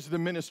shares the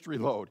ministry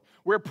load,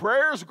 where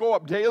prayers go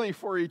up daily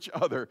for each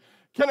other.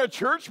 Can a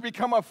church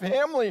become a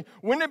family?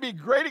 Wouldn't it be a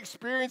great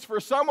experience for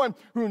someone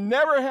who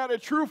never had a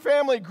true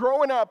family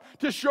growing up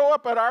to show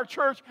up at our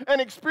church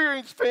and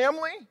experience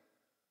family?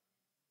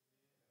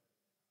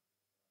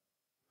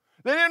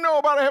 They didn't know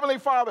about a Heavenly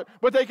Father,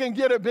 but they can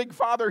get a big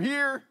Father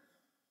here.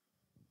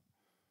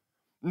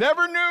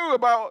 Never knew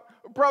about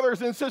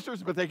brothers and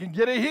sisters, but they can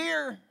get it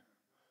here.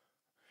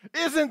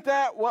 Isn't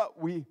that what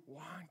we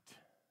want?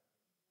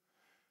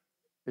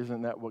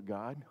 Isn't that what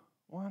God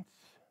wants?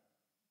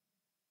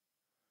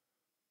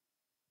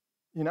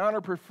 In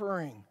honor,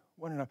 preferring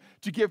one another,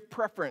 to give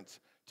preference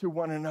to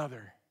one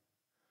another.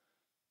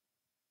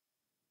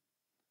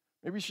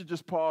 Maybe we should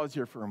just pause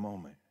here for a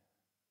moment.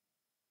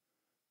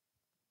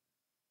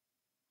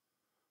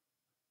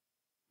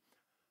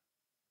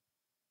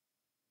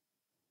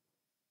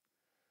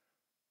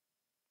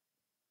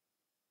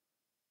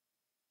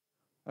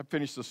 I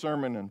finished the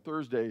sermon on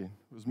Thursday. I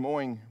was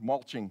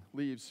mulching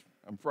leaves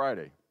on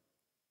Friday.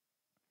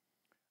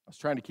 I was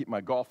trying to keep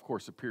my golf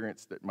course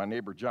appearance that my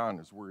neighbor John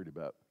is worried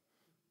about.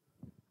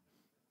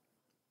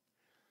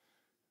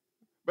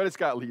 But it's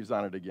got leaves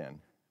on it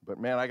again. But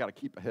man, I got to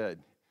keep ahead.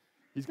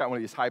 He's got one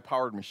of these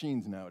high-powered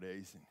machines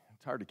nowadays, and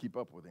it's hard to keep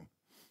up with him.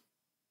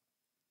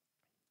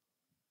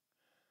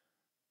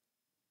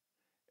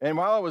 And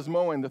while I was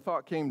mowing, the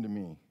thought came to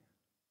me,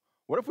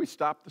 what if we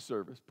stopped the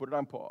service, put it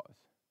on pause,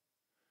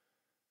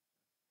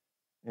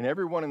 and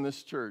everyone in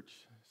this church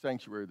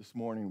sanctuary this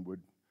morning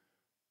would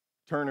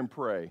turn and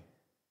pray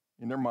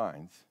in their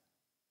minds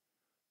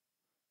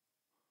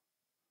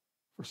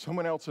for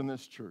someone else in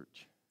this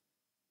church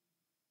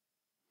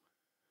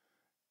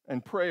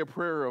and pray a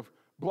prayer of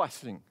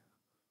blessing.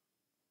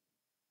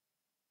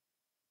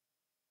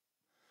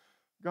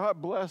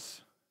 God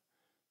bless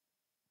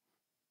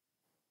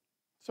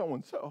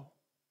so-and-so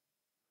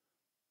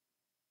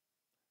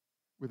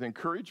with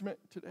encouragement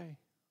today,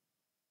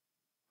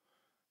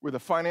 with a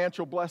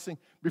financial blessing.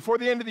 Before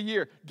the end of the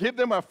year, give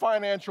them a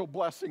financial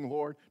blessing,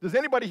 Lord. Does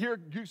anybody here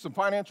do some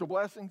financial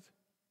blessings?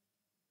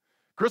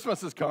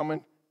 Christmas is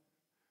coming.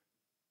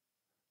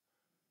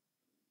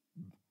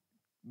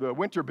 The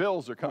winter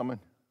bills are coming.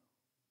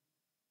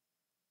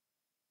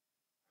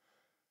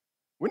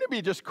 Wouldn't it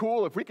be just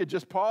cool if we could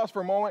just pause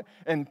for a moment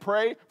and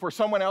pray for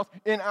someone else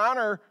in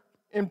honor,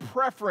 in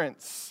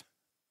preference?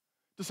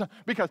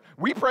 Because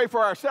we pray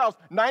for ourselves.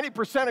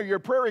 90% of your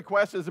prayer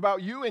request is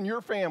about you and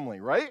your family,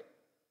 right?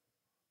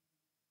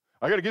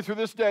 I got to get through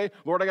this day.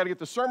 Lord, I got to get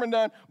the sermon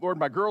done. Lord,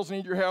 my girls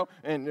need your help.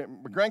 And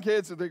my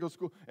grandkids, if they go to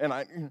school.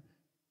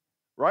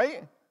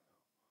 Right?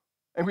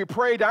 And we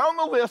pray down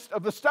the list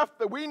of the stuff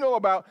that we know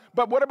about.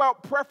 But what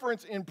about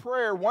preference in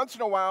prayer once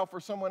in a while for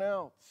someone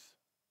else?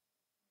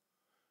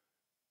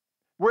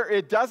 Where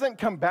it doesn't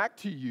come back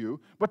to you,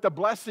 but the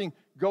blessing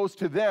goes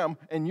to them,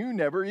 and you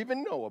never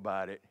even know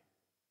about it.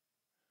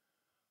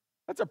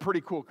 That's a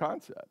pretty cool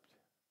concept.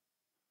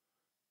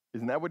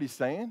 Isn't that what he's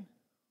saying?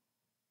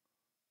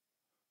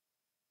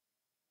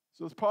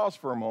 So let's pause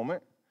for a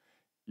moment.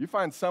 You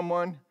find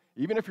someone,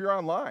 even if you're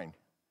online,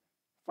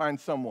 find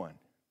someone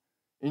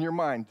in your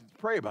mind to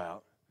pray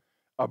about,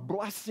 a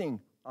blessing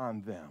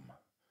on them.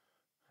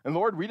 And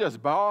Lord, we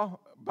just bow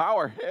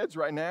our heads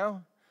right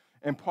now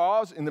and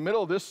pause in the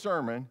middle of this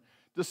sermon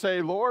to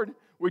say, Lord,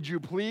 would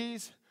you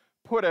please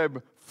put a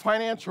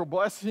financial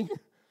blessing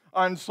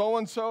on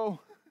so-and-so?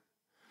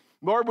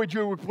 Lord, would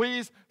you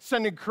please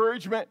send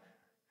encouragement?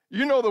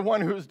 You know the one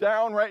who's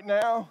down right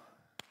now.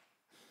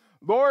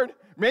 Lord,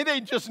 may they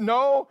just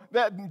know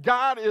that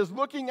God is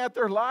looking at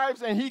their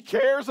lives and He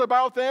cares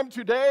about them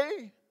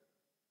today.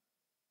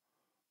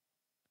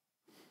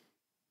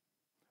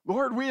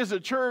 Lord, we as a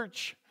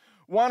church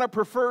want to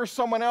prefer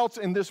someone else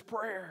in this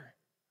prayer.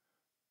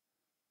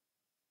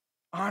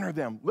 Honor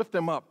them, lift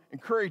them up,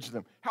 encourage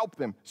them, help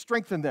them,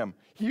 strengthen them,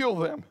 heal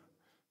them.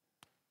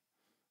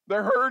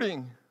 They're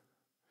hurting.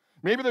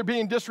 Maybe they're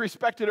being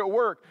disrespected at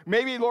work.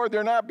 Maybe, Lord,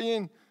 they're not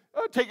being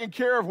taken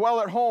care of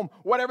well at home.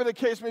 Whatever the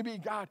case may be,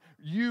 God,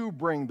 you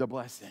bring the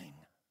blessing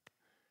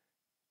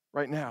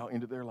right now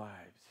into their lives.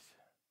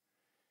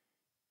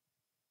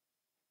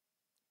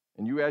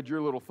 And you add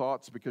your little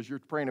thoughts because you're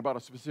praying about a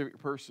specific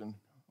person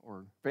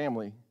or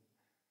family.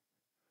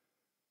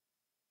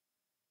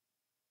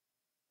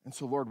 And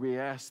so, Lord, we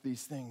ask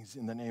these things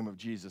in the name of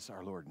Jesus,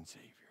 our Lord and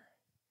Savior.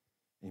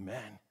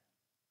 Amen.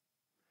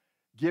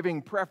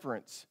 Giving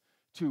preference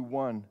to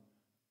one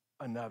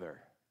another.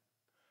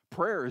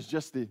 Prayer is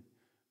just the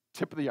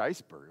tip of the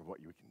iceberg of what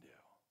you can do.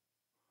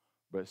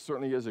 But it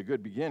certainly is a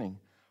good beginning.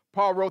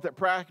 Paul wrote that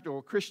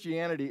practical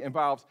Christianity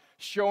involves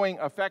showing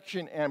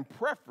affection and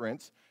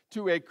preference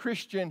to a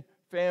Christian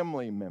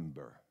family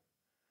member.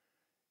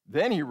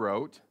 Then he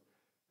wrote,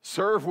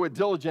 serve with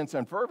diligence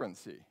and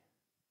fervency.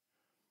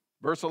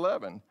 Verse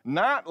 11,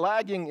 not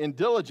lagging in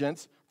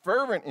diligence,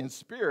 fervent in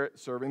spirit,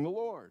 serving the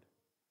Lord.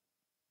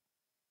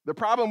 The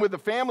problem with the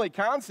family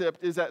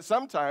concept is that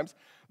sometimes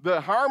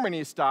the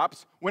harmony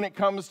stops when it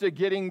comes to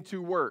getting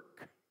to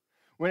work,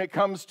 when it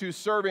comes to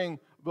serving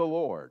the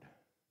Lord.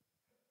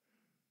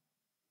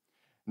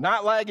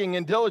 Not lagging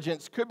in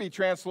diligence could be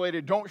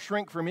translated, don't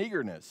shrink from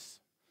eagerness,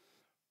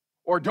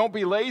 or don't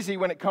be lazy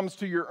when it comes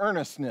to your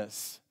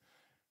earnestness.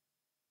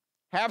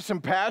 Have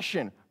some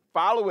passion,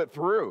 follow it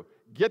through,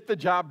 get the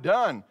job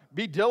done,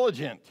 be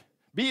diligent,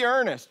 be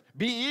earnest,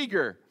 be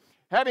eager.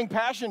 Having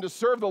passion to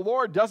serve the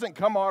Lord doesn't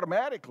come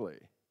automatically.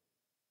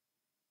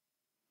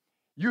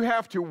 You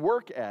have to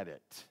work at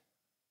it.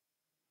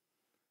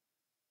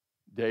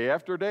 Day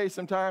after day,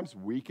 sometimes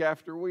week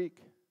after week.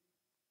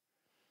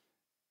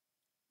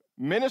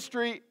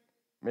 Ministry,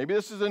 maybe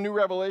this is a new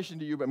revelation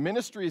to you, but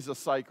ministry is a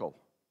cycle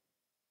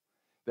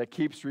that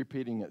keeps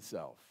repeating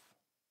itself.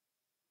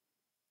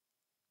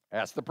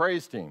 Ask the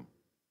praise team.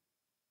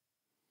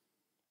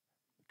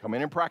 Come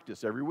in and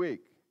practice every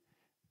week.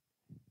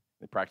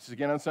 They practice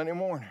again on Sunday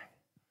morning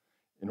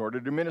in order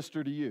to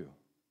minister to you.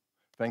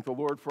 Thank the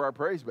Lord for our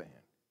praise band.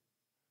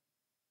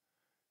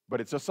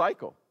 But it's a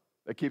cycle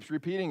that keeps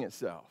repeating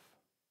itself.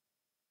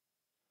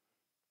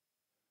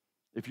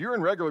 If you're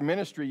in regular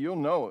ministry, you'll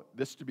know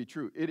this to be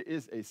true. It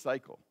is a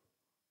cycle.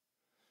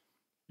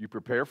 You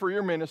prepare for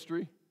your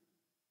ministry,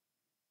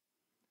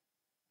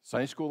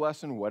 Sunday school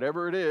lesson,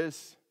 whatever it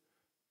is,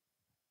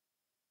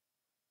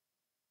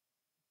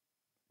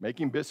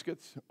 making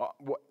biscuits,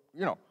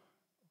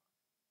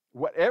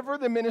 whatever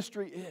the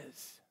ministry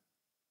is,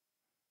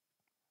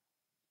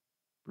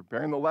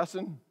 preparing the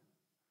lesson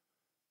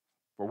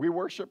for We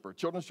Worship or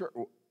Children's Church,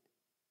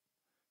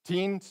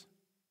 teens,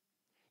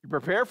 you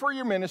prepare for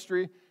your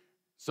ministry.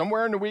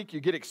 Somewhere in the week,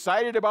 you get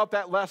excited about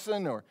that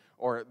lesson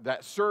or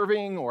that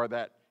serving or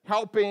that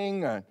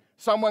helping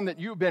someone that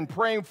you've been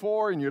praying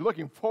for and you're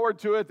looking forward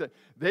to it, that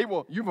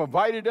you've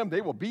invited them,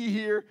 they will be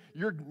here,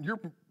 you're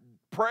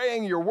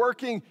praying, you're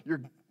working,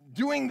 you're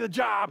doing the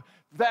job,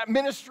 that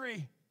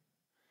ministry.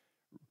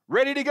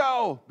 Ready to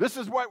go. This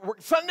is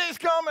what Sunday's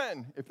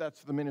coming, if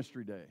that's the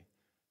ministry day.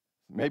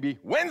 Maybe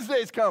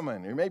Wednesday's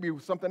coming, or maybe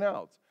something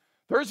else.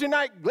 Thursday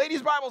night,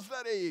 ladies' Bible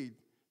study,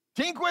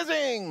 teen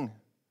quizzing.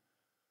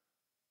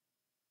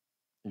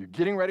 You're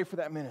getting ready for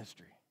that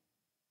ministry.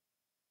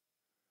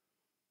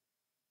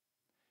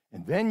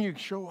 And then you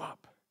show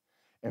up,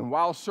 and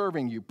while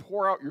serving, you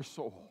pour out your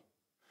soul.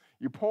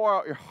 You pour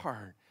out your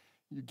heart.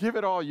 You give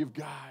it all you've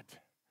got.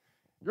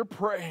 You're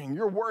praying,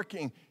 you're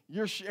working,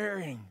 you're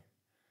sharing.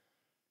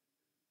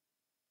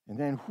 And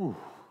then,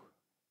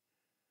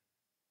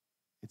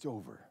 it's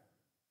over.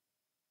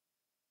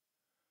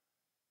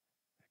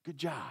 Good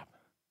job.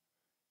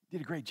 You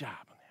did a great job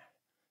on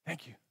that.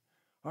 Thank you.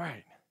 All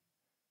right.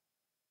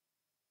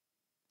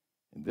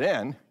 And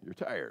then you're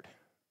tired.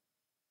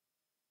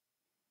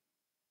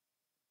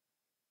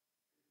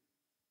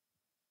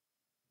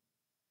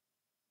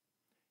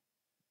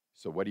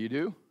 So what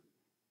do?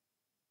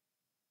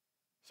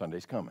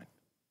 Sunday's coming.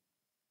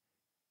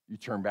 You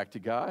turn back to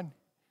God.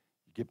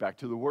 You get back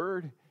to the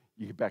Word.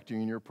 You get back to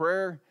in your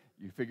prayer.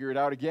 You figure it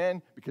out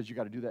again because you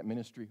got to do that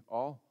ministry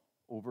all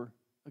over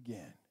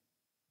again.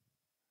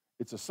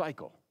 It's a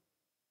cycle.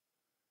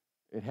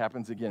 It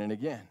happens again and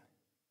again.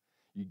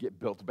 You get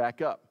built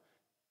back up.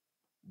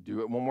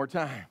 Do it one more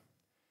time.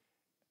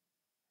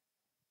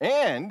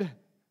 And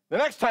the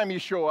next time you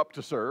show up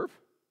to serve,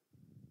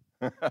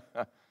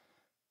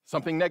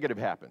 something negative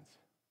happens.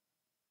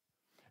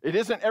 It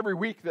isn't every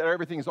week that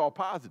everything's all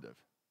positive.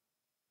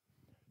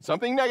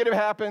 Something negative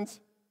happens.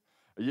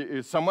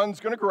 Someone's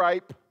going to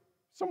gripe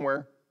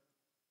somewhere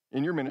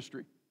in your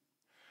ministry.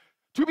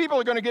 Two people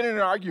are going to get in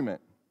an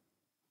argument.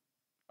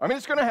 I mean,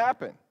 it's going to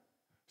happen.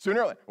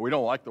 Sooner or later, we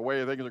don't like the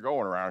way things are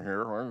going around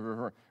here.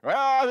 Well,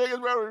 I think it's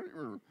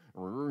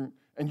better.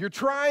 And you're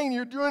trying,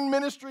 you're doing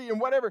ministry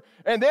and whatever.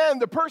 And then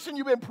the person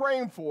you've been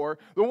praying for,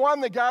 the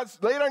one that God's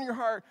laid on your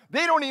heart,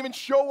 they don't even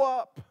show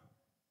up.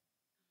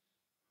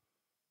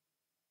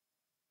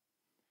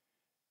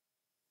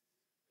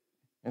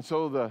 And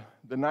so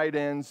the night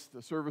ends,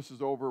 the service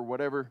is over,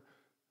 whatever,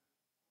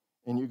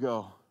 and you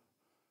go,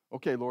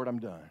 okay, Lord, I'm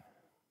done.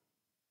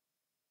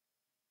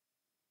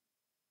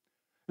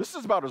 This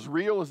is about as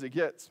real as it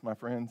gets, my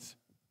friends.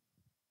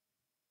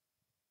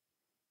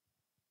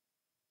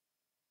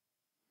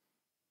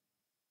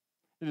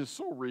 It is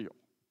so real.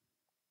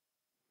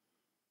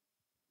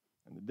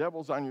 And the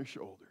devil's on your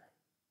shoulder.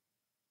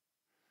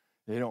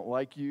 They don't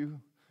like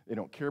you. They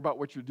don't care about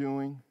what you're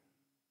doing.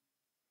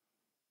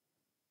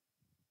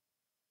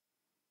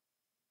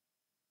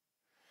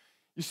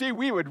 You see,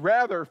 we would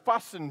rather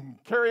fuss and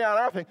carry on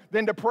our thing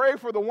than to pray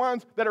for the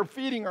ones that are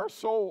feeding our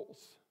souls.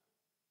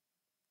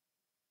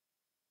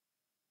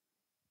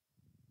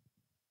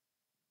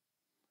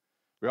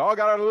 We all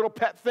got our little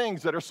pet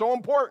things that are so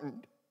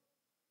important.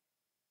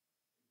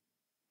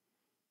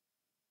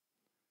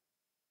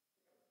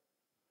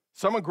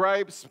 Someone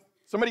gripes,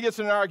 somebody gets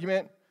in an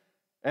argument,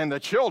 and the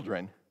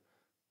children,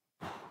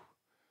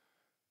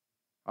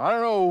 I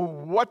don't know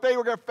what they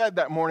were fed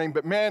that morning,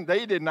 but man,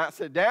 they did not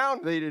sit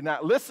down, they did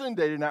not listen,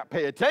 they did not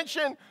pay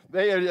attention.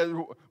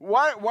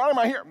 Why am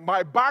I here?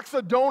 My box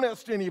of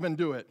donuts didn't even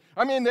do it.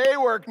 I mean, they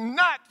were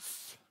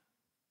nuts.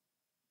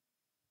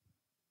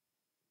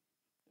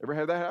 Ever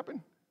had that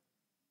happen?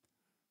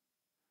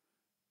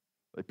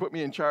 They put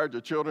me in charge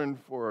of children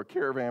for a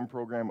caravan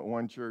program at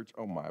one church.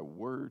 Oh, my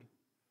word.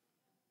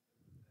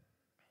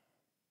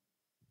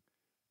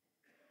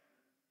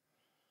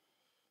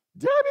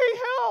 Debbie,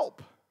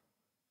 help!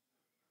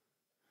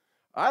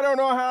 I don't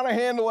know how to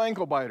handle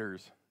ankle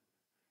biters.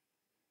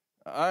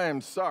 I am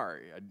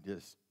sorry.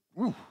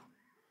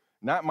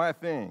 Not my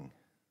thing.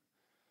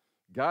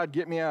 God,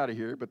 get me out of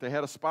here. But they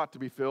had a spot to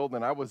be filled,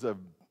 and I was a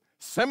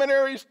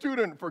seminary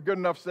student, for good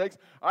enough sakes.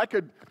 I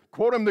could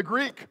quote him the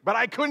Greek, but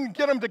I couldn't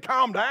get him to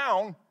calm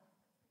down.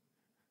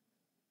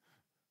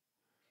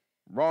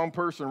 Wrong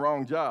person,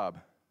 wrong job.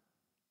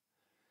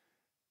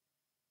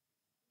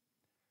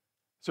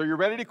 So you're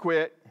ready to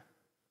quit,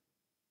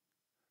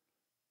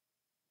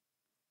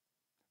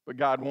 but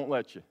God won't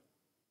let you.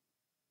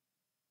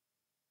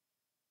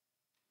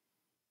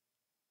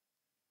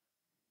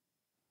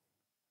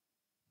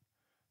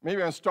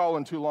 Maybe I'm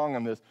stalling too long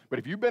on this, but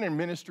if you've been in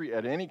ministry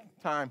at any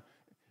time,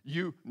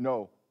 you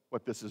know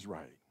what this is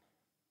right.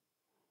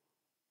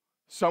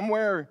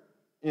 Somewhere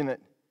in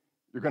it,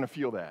 you're going to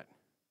feel that.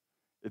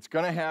 It's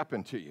going to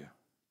happen to you.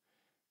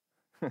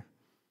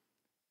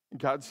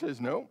 God says,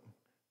 no.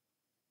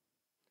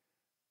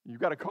 You've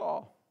got a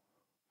call.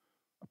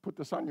 I put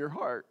this on your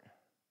heart.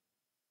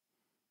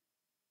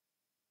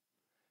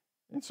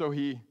 And so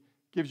he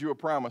gives you a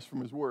promise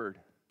from his word.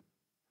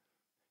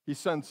 He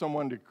sends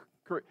someone to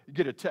you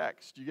get a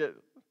text. You get,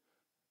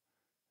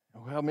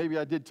 well, maybe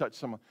I did touch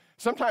someone.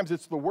 Sometimes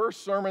it's the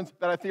worst sermons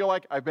that I feel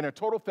like I've been a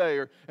total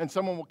failure, and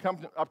someone will come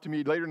up to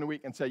me later in the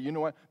week and say, you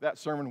know what, that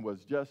sermon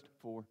was just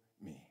for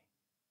me.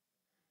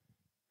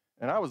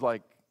 And I was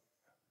like,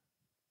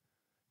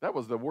 that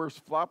was the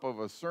worst flop of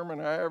a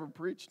sermon I ever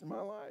preached in my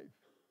life.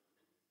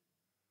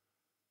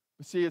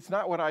 But see, it's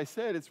not what I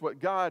said, it's what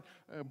God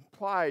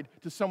applied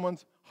to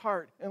someone's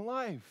heart and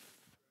life.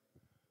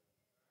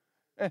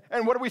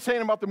 And what are we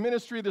saying about the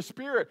ministry of the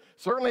Spirit?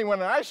 Certainly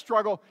when I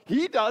struggle,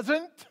 he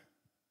doesn't.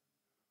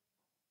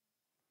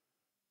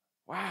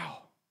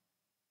 Wow.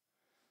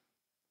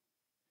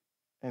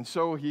 And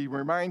so he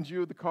reminds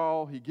you of the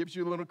call. He gives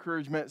you a little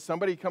encouragement.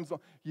 Somebody comes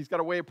along. He's got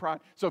a way of pride.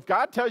 So if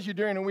God tells you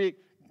during the week,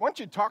 why don't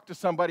you talk to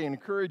somebody and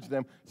encourage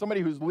them, somebody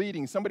who's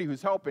leading, somebody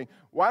who's helping?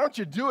 Why don't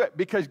you do it?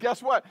 Because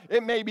guess what?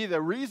 It may be the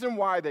reason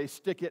why they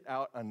stick it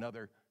out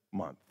another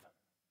month.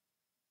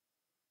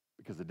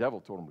 Because the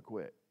devil told them to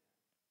quit.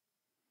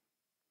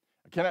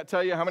 I cannot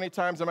tell you how many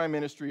times in my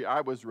ministry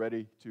I was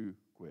ready to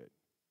quit.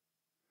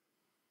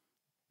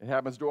 It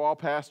happens to all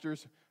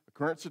pastors. The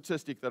current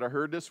statistic that I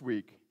heard this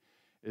week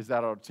is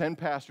that out of 10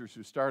 pastors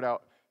who start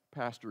out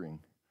pastoring,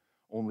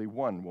 only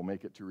one will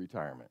make it to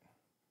retirement.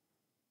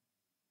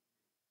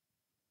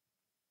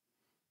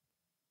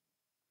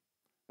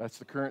 That's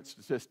the current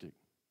statistic.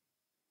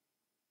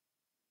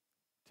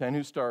 10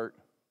 who start.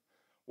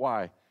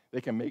 Why? They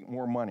can make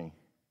more money.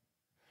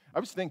 I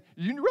was thinking,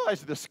 you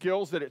realize the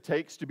skills that it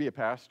takes to be a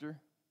pastor?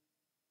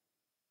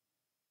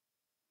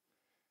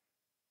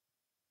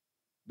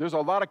 There's a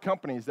lot of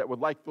companies that would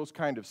like those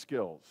kind of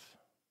skills.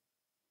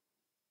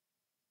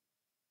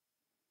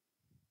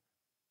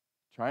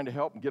 Trying to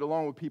help and get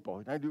along with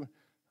people. I do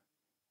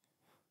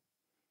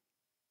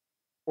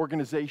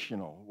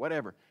organizational,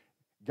 whatever.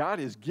 God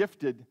has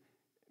gifted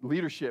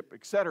leadership,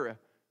 etc.,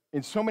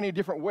 in so many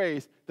different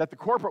ways that the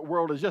corporate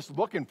world is just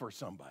looking for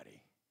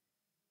somebody.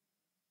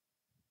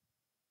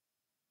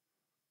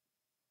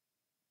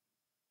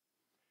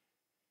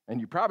 And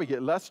you probably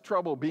get less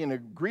trouble being a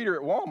greeter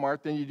at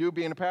Walmart than you do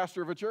being a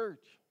pastor of a church.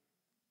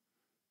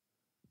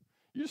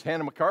 You just hand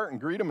them a cart and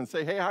greet them and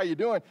say, hey, how you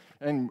doing?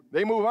 And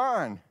they move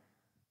on.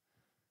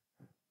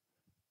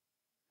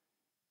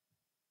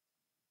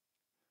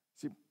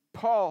 See,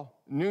 Paul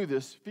knew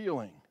this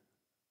feeling.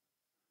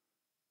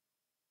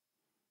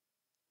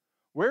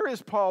 Where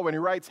is Paul when he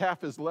writes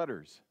half his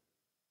letters?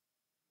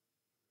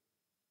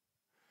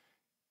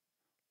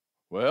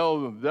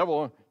 Well, the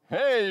devil,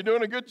 hey, you're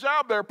doing a good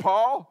job there,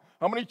 Paul.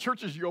 How many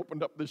churches you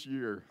opened up this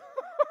year?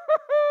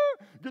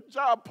 Good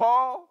job,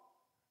 Paul.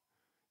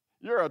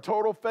 You're a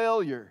total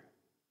failure.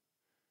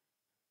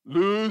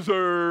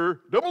 Loser.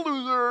 Double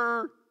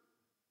loser.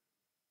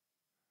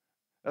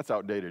 That's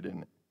outdated,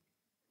 isn't it?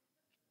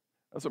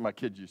 That's what my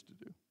kids used to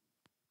do.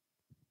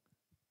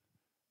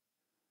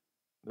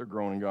 They're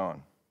grown and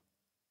gone.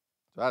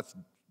 So that's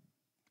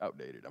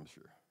outdated, I'm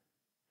sure.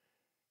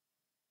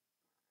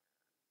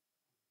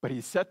 But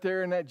he sat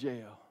there in that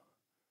jail,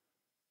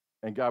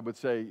 and God would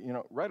say,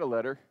 write a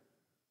letter.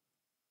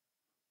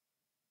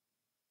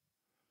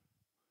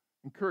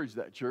 Encourage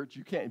that church.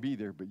 You can't be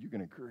there, but you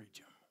can encourage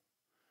them.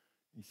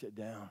 He sat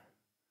down.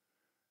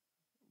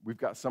 We've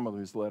got some of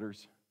his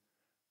letters.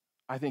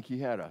 I think he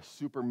had a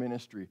super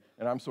ministry,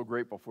 and I'm so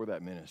grateful for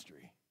that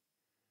ministry.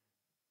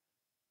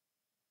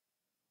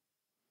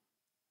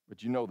 But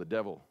the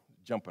devil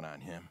jumping on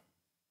him.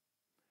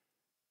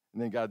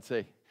 And then God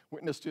say,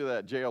 witness to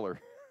that jailer.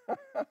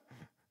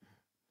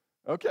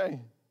 Okay.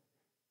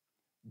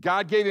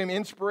 God gave him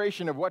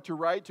inspiration of what to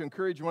write to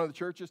encourage one of the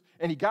churches,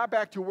 and he got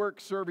back to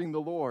work serving the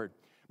Lord.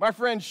 My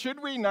friends,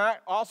 should we not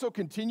also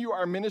continue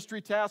our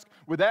ministry task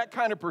with that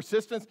kind of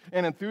persistence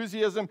and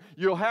enthusiasm?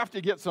 You'll have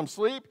to get some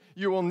sleep.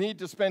 You will need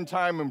to spend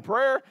time in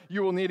prayer.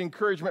 You will need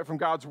encouragement from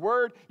God's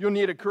word. You'll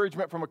need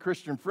encouragement from a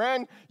Christian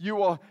friend. You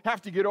will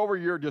have to get over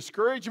your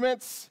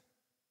discouragements.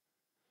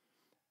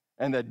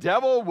 And the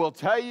devil will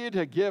tell you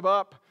to give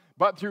up.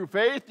 But through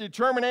faith,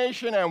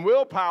 determination, and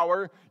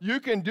willpower, you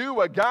can do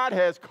what God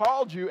has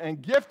called you and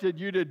gifted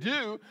you to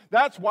do.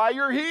 That's why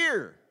you're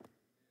here.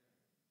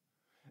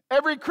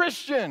 Every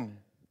Christian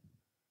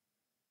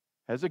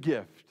has a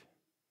gift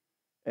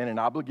and an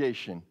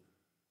obligation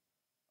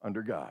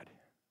under God.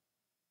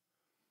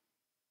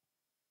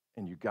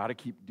 And you got to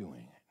keep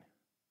doing it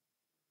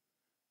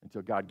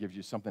until God gives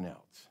you something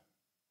else.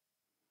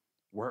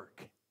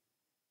 Work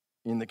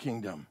in the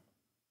kingdom.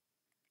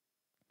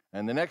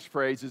 And the next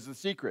phrase is the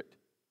secret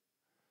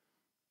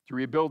to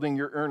rebuilding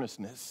your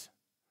earnestness,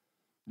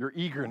 your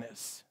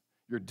eagerness,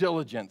 your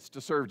diligence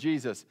to serve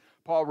Jesus.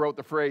 Paul wrote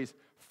the phrase,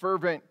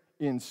 fervent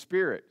in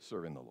spirit,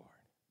 serving the Lord.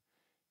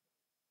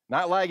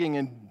 Not lagging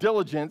in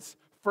diligence,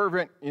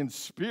 fervent in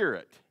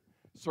spirit,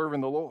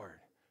 serving the Lord.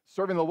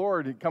 Serving the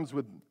Lord, it comes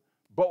with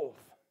both.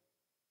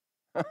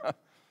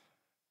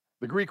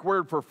 The Greek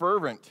word for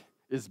fervent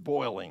is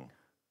boiling.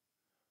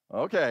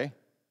 Okay,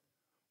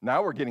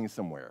 now we're getting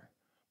somewhere.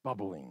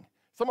 Bubbling.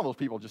 Some of those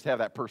people just have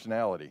that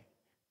personality.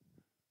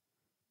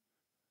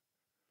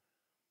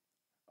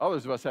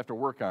 Others of us have to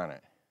work on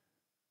it.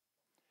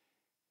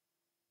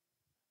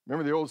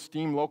 Remember the old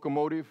steam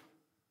locomotive?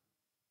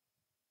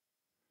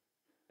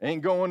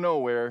 Ain't going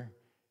nowhere.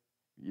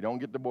 You don't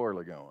get the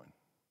boiler going.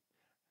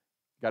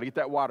 Got to get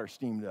that water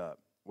steamed up.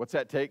 What's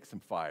that take?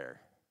 Some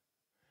fire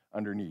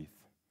underneath.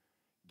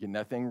 Getting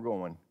that thing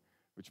going,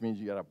 which means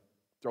you got to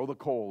throw the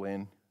coal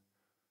in,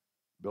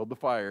 build the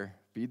fire,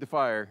 feed the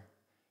fire,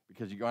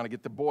 because you want to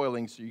get the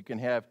boiling so you can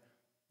have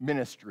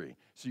ministry,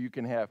 so you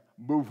can have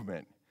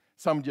movement.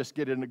 Some just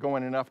get it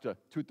going enough to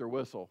toot their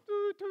whistle.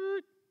 Toot,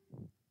 toot.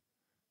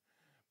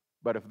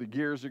 But if the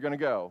gears are going to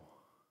go,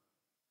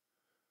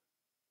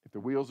 if the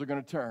wheels are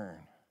going to turn,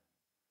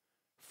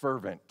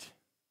 fervent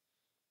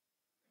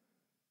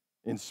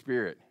in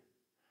spirit.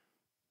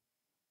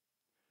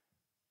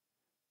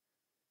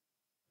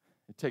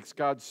 It takes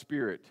God's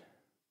Spirit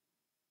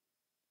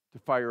to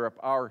fire up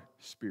our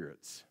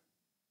spirits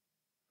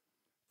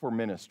for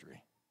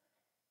ministry.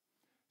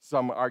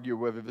 Some argue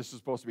whether this is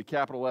supposed to be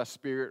capital S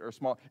spirit or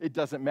small. It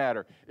doesn't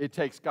matter. It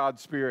takes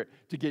God's Spirit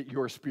to get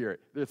your spirit.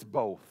 It's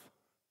both.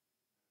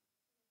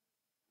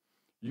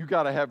 You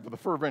got to have the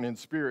fervent in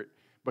spirit,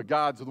 but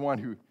God's the one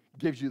who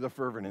gives you the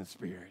fervent in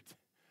spirit.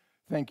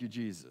 Thank you,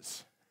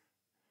 Jesus.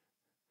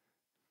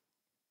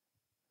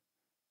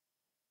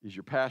 Is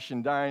your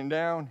passion dying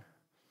down?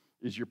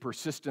 Is your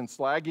persistence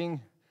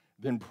lagging?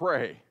 Then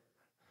pray,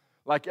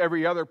 like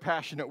every other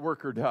passionate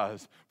worker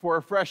does, for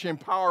a fresh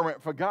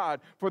empowerment for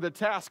God, for the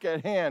task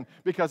at hand,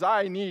 because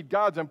I need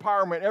God's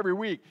empowerment every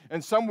week.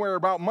 And somewhere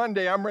about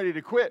Monday, I'm ready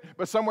to quit,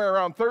 but somewhere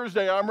around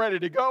Thursday, I'm ready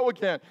to go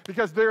again,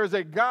 because there is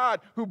a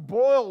God who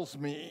boils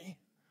me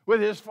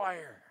with his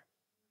fire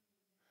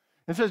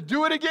and says,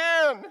 do it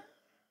again. And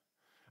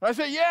I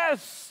say,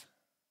 yes,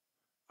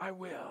 I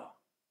will.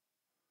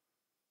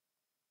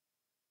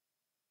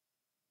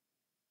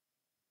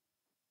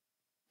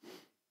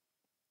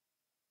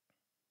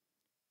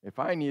 If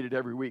I need it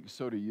every week,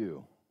 so do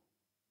you.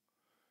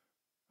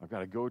 I've got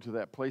to go to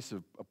that place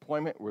of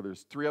appointment where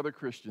there's 3 other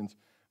Christians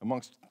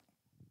amongst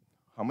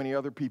how many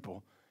other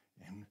people?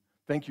 And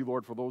thank you,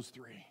 Lord, for those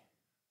 3.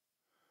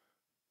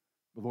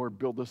 The Lord,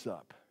 build us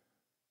up.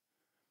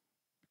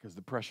 because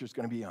the pressure's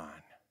going to be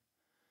on.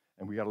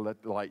 And we got to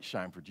let the light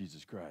shine for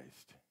Jesus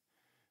Christ.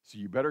 So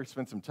you better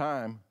spend some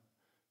time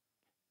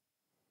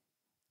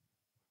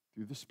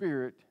through the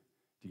Spirit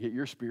to get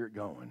your spirit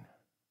going.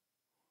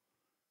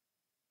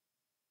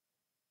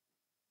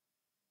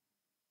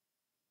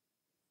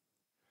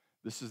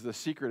 This is the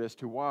secret as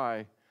to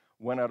why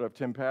 1 out of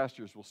 10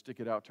 pastors will stick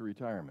it out to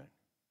retirement.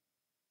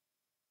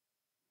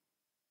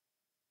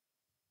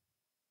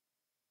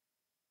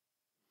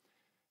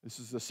 This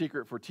is the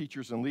secret for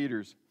teachers and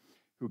leaders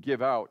who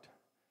give out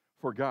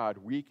for God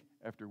week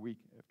after week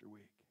after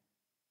week.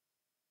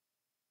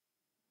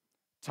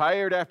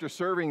 Tired after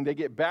serving, they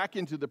get back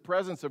into the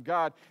presence of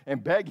God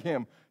and beg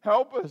Him,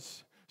 help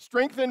us,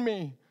 strengthen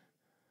me,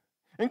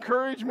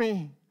 encourage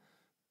me.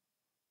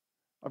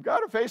 I've got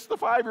to face the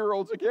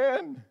 5-year-olds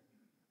again.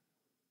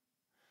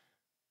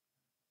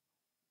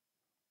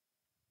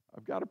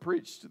 I've got to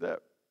preach to that.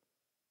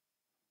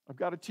 I've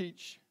got to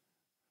teach.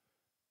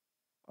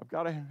 I've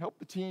got to help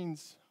the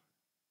teens.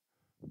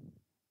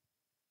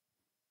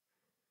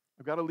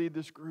 I've got to lead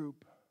this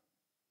group.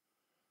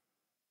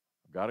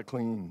 I've got to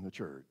clean the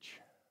church.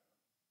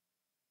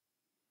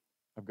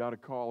 I've got to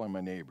call on my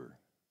neighbor.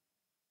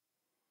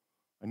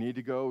 I need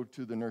to go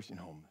to the nursing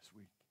home this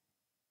week.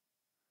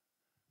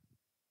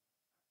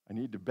 I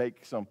need to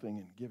bake something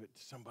and give it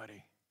to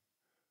somebody.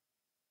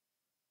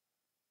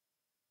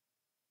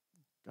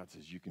 God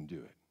says, you can do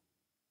it.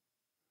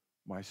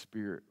 My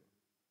Spirit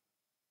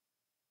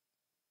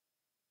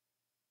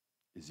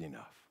is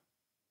enough.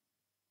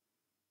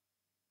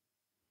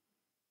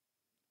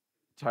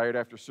 Tired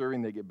after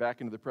serving, they get back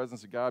into the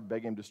presence of God,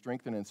 beg Him to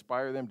strengthen and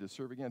inspire them to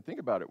serve again.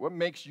 Think about it. What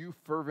makes you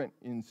fervent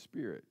in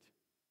spirit?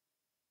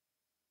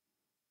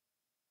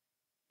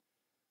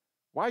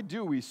 Why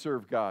do we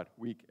serve God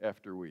week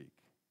after week?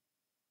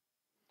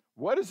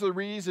 What is the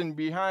reason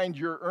behind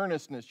your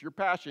earnestness, your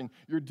passion,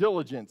 your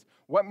diligence?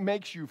 What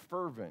makes you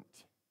fervent?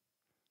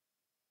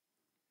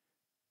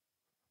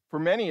 For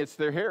many, it's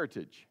their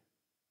heritage.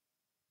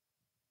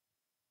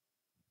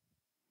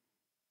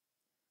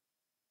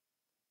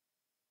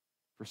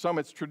 For some,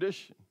 it's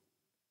tradition.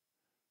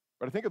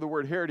 But I think of the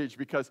word heritage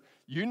because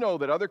you know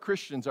that other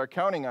Christians are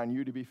counting on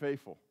you to be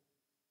faithful.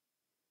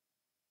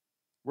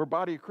 We're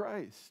body of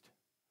Christ.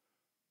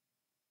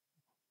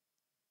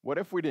 What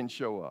if we didn't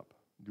show up,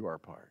 do our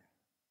part?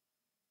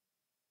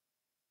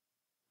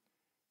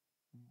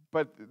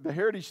 But the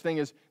heritage thing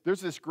is,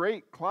 there's this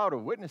great cloud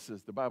of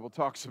witnesses the Bible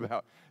talks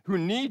about who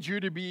need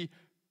you to be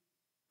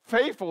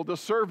faithful to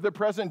serve the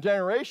present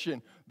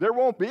generation. There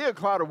won't be a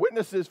cloud of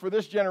witnesses for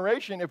this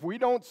generation if we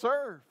don't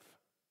serve.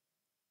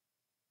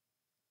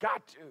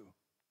 Got to.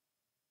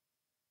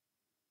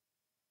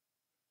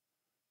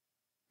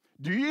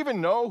 Do you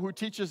even know who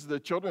teaches the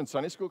children's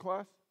Sunday school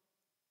class?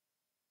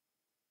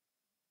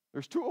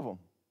 There's 2 of them.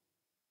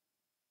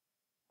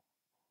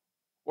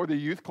 Or the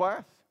youth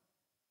class?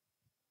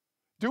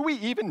 Do we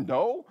even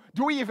know?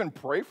 Do we even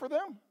pray for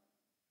them?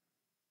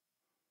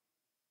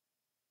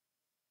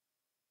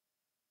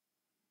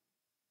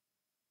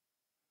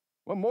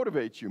 What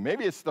motivates you?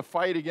 Maybe it's the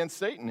fight against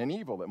Satan and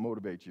evil that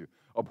motivates you.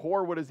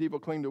 Abhor what is evil,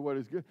 cling to what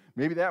is good.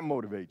 Maybe that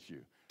motivates you.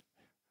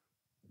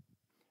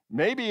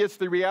 Maybe it's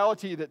the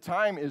reality that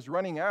time is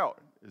running out.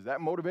 Does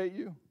that motivate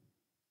you?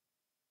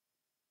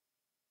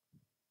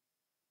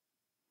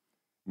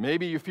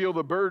 Maybe you feel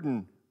the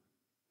burden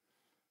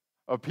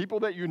of people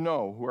that you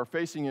know who are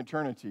facing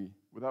eternity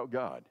without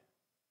God.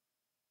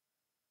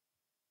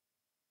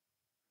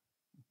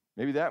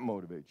 Maybe that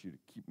motivates you to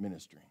keep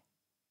ministering,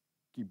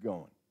 keep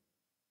going.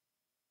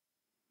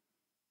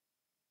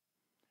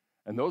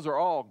 And those are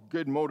all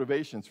good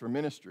motivations for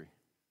ministry.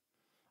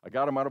 I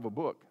got them out of a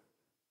book.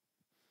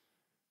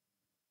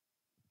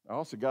 I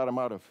also got them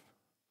out of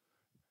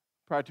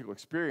practical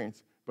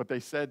experience, but they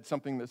said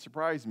something that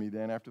surprised me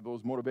then after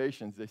those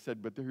motivations. They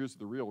said, but here's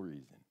the real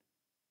reason.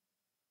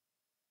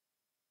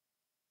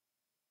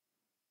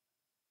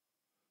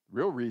 The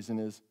real reason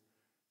is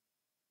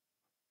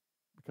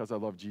because I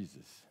love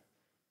Jesus.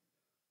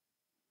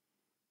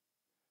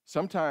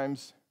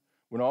 Sometimes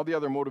when all the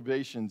other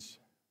motivations,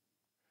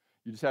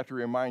 you just have to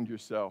remind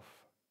yourself,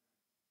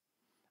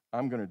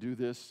 I'm going to do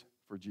this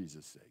for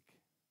Jesus' sake.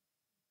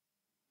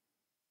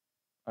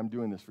 I'm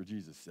doing this for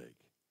Jesus' sake.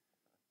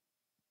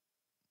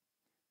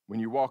 When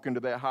you walk into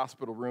that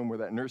hospital room or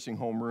that nursing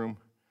home room,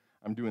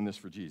 I'm doing this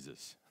for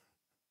Jesus.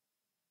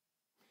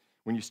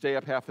 When you stay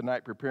up half the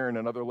night preparing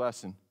another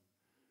lesson,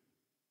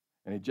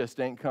 and it just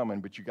ain't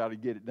coming, but you got to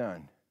get it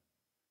done,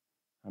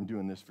 I'm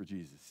doing this for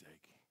Jesus'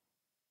 sake.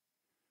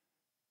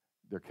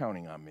 They're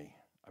counting on me.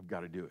 I've got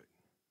to do it.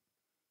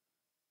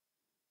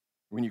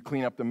 When you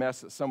clean up the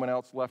mess that someone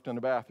else left in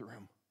the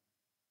bathroom.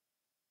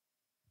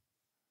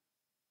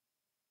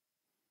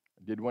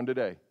 I did one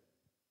today.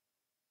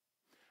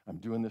 I'm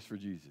doing this for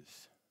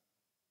Jesus.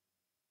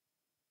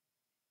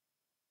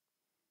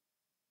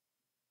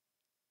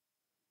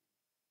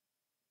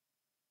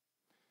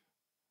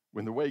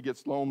 When the way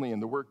gets lonely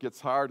and the work gets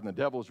hard and the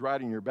devil's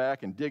riding your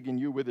back and digging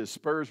you with his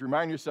spurs,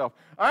 remind yourself,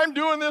 I'm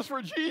doing this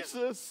for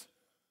Jesus.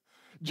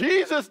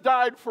 Jesus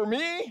died for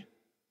me.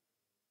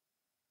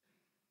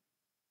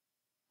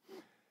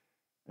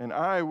 and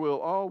I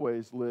will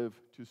always live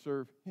to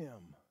serve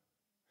him.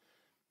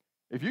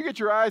 If you get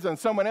your eyes on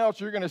someone else,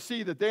 you're going to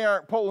see that they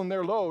aren't pulling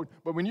their load.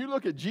 But when you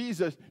look at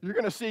Jesus, you're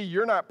going to see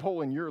you're not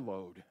pulling your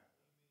load.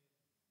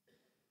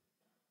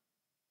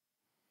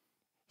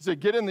 He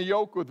said, get in the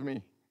yoke with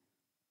me.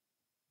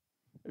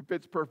 It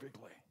fits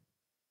perfectly.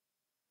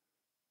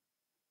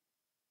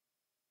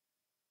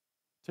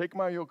 Take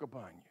my yoke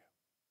upon you.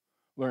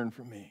 Learn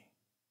from me.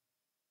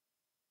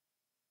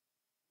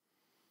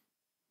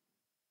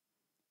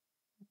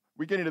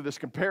 We get into this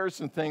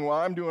comparison thing. Well,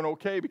 I'm doing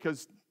okay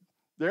because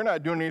they're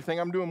not doing anything.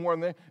 I'm doing more than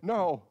they.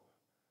 No.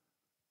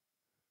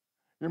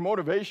 Your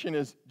motivation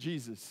is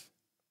Jesus.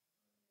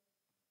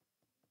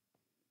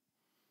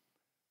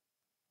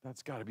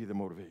 That's got to be the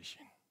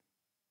motivation.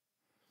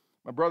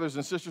 My brothers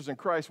and sisters in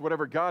Christ,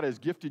 whatever God has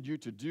gifted you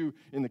to do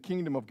in the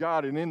kingdom of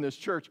God and in this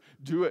church,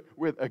 do it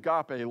with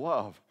agape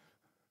love.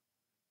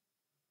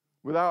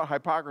 Without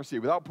hypocrisy,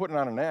 without putting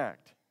on an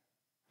act.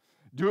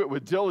 Do it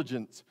with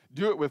diligence.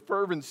 Do it with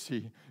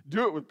fervency.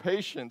 Do it with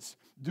patience.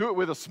 Do it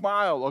with a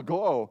smile, a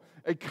glow,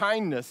 a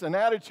kindness, an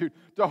attitude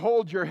to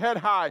hold your head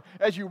high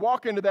as you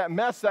walk into that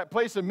mess, that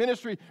place of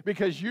ministry,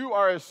 because you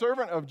are a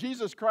servant of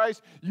Jesus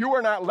Christ. You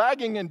are not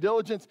lagging in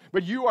diligence,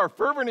 but you are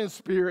fervent in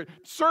spirit,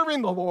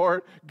 serving the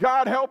Lord.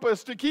 God, help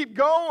us to keep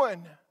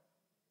going.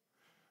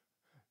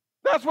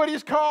 That's what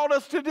he's called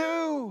us to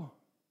do.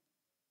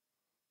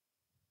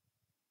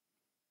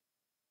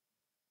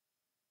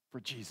 For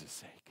Jesus'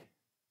 sake.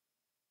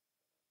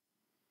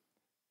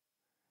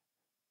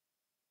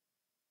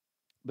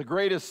 The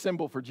greatest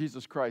symbol for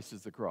Jesus Christ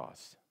is the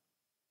cross.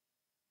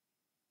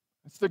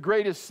 It's the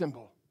greatest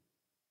symbol.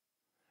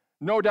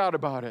 No doubt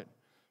about it.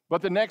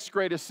 But the next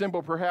greatest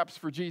symbol, perhaps,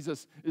 for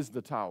Jesus is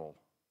the towel.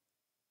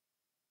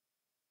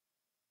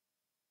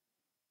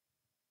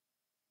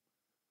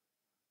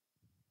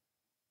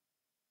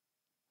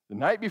 The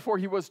night before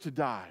he was to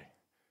die,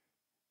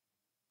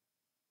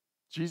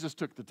 Jesus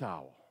took the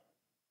towel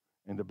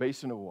and the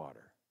basin of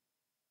water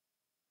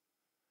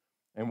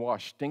and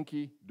washed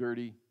stinky,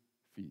 dirty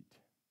feet.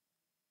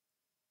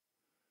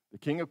 The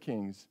King of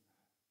Kings,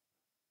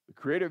 the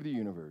creator of the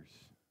universe,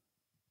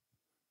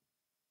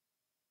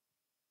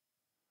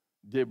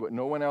 did what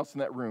no one else in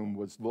that room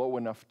was low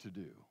enough to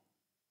do.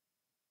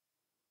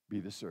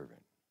 Be the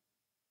servant.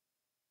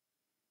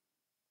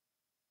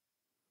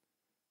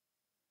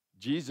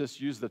 Jesus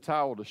used the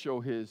towel to show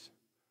his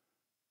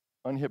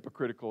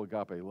unhypocritical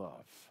agape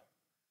love.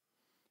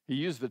 He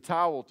used the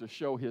towel to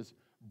show his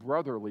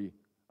brotherly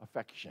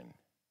affection.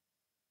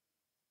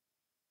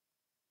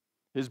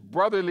 His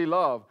brotherly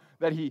love,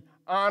 that he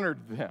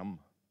honored them,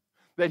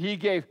 that he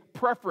gave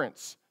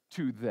preference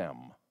to them.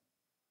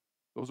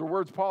 Those are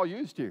words Paul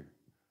used here,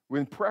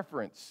 with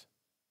preference.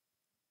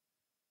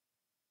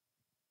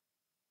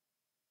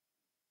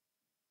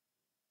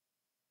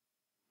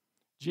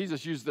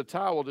 Jesus used the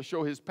towel to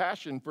show his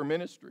passion for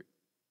ministry,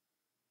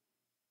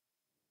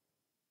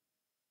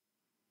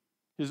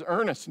 his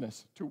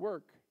earnestness to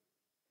work,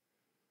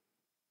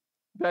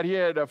 that he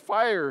had a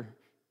fire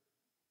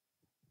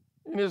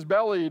in his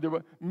belly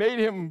that made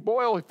him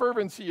boil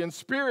fervency and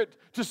spirit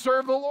to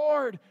serve the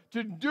Lord,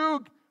 to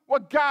do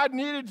what God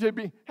needed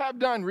to have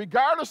done,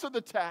 regardless of the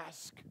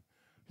task.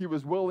 He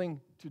was willing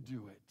to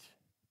do it.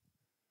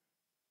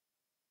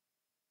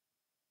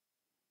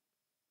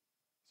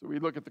 So we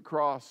look at the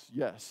cross,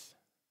 yes.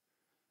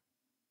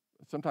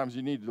 But sometimes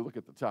you need to look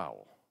at the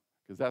towel,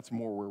 because that's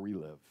more where we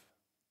live.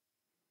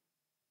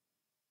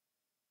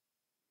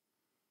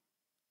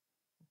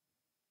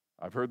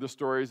 I've heard the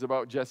stories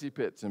about Jesse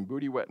Pitts and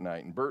Booty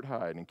Wetnight and Bert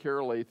Hyde and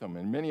Carol Latham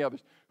and many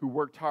others who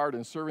worked hard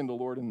in serving the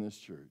Lord in this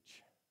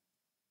church.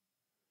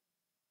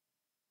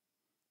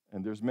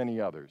 And there's many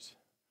others.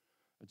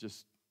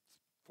 Just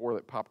 4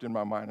 that popped in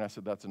my mind, and I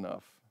said, that's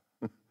enough.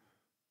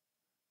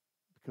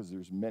 Because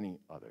there's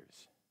many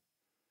others.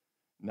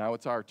 Now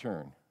it's our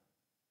turn.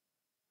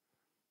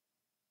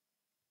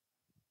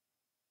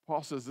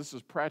 Paul says this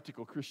is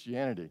practical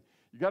Christianity.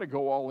 You got to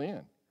go all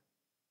in.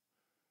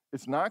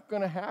 It's not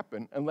going to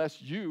happen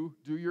unless you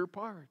do your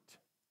part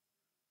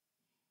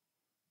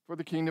for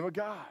the kingdom of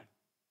God.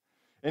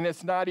 And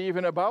it's not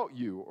even about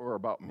you or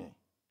about me.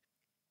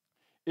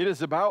 It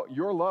is about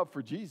your love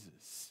for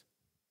Jesus.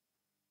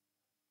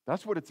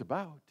 That's what it's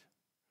about.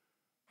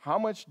 How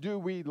much do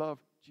we love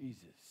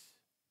Jesus?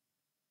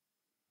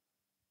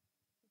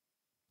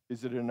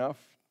 Is it enough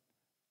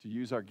to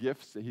use our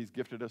gifts that he's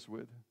gifted us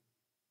with?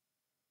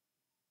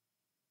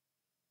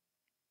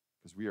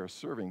 Because we are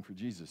serving for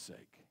Jesus'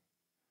 sake.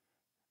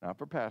 Not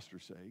for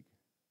pastor's sake.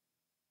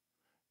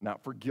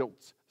 Not for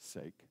guilt's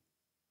sake.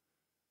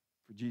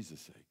 For Jesus'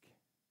 sake.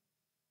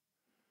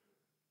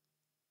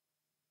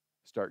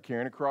 Start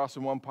carrying a cross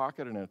in one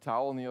pocket and a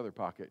towel in the other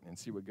pocket and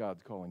see what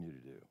God's calling you to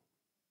do.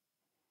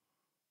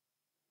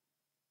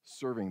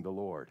 Serving the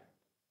Lord.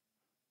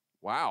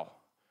 Wow.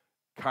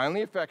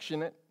 Kindly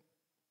affectionate,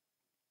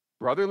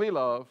 brotherly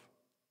love,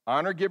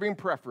 honor-giving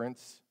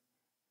preference,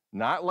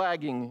 not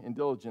lagging in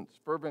diligence,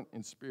 fervent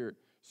in spirit,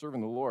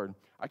 serving the Lord.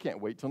 I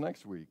can't wait till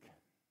next week.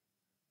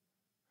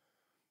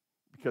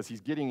 because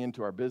he's getting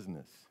into our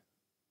business.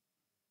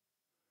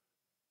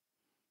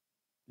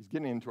 He's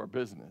getting into our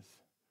business.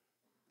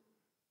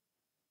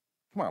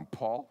 Come on,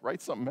 Paul,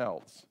 write something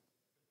else.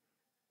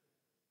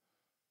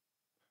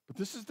 But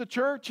this is the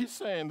church, he's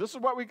saying. This is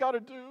what we got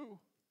to do.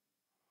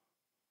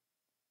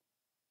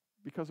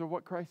 Because of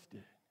what Christ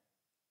did.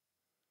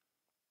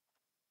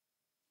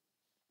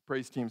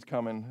 Praise team's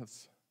coming.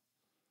 Let's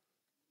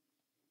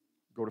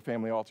go to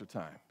family altar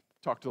time.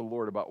 Talk to the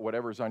Lord about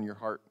whatever's on your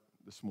heart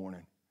this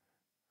morning.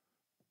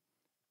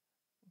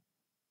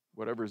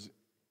 Whatever's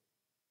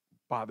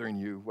bothering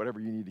you, whatever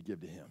you need to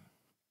give to him.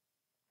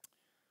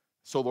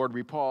 So, Lord,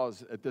 we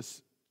pause at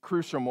this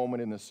crucial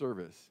moment in the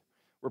service.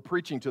 We're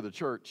preaching to the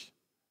church,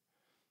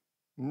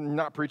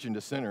 not preaching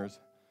to sinners,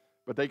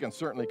 but they can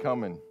certainly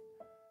come and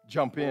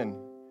jump in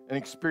and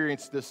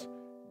experience this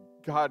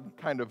God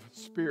kind of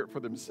spirit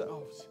for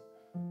themselves.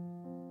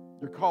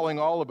 You're calling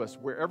all of us,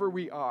 wherever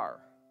we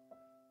are,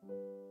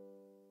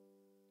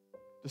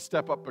 to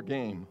step up a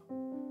game,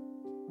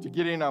 to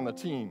get in on the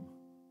team,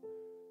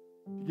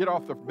 to get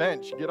off the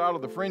bench, get out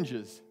of the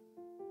fringes,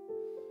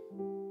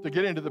 to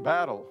get into the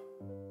battle,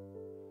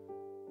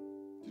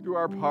 to do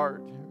our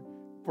part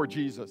for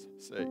Jesus'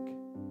 sake.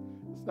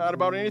 It's not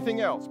about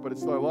anything else, but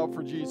it's the love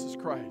for Jesus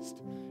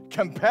Christ.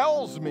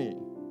 Compels me.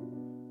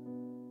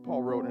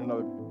 Paul wrote in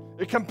another,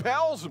 it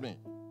compels me.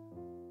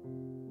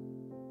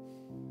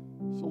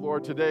 So,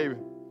 Lord, today,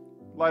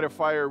 light a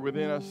fire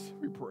within us,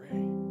 we pray.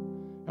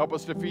 Help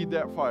us to feed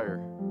that fire.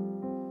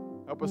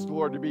 Help us,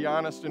 Lord, to be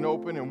honest and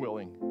open and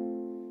willing,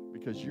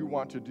 because you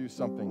want to do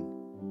something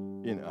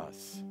in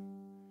us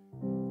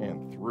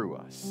and through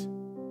us.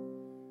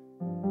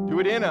 Do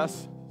it in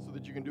us so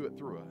that you can do it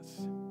through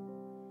us.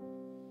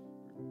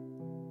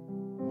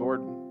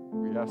 Lord,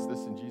 we ask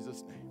this in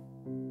Jesus' name.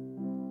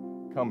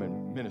 Come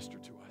and minister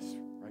to us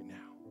right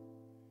now.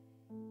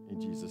 In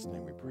Jesus'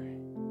 name we pray.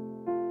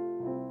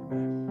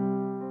 Amen.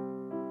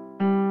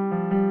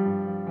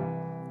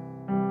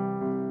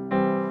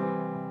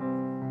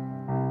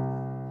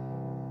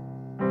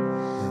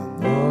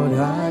 Lord,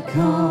 I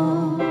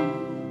come,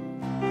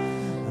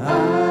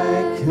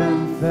 I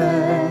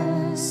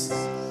confess,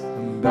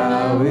 I'm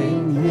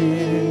bowing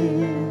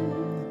here,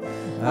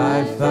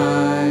 I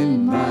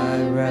find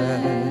my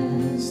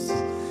rest,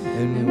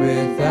 and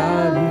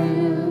without you,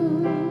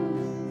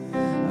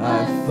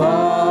 I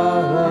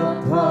fall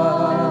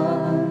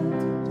apart,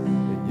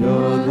 but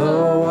you're the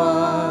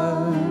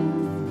one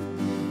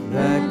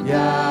that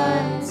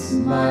guides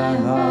my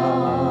heart.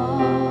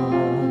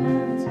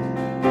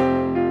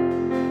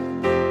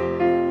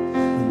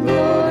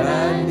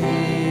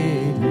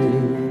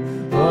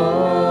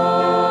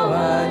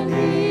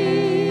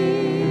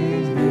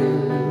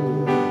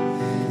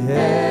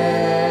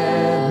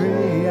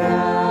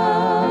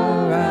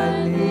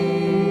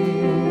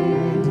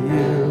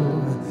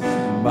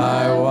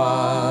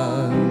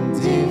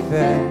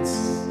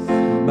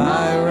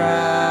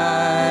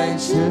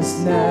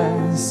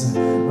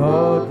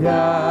 Oh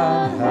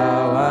God,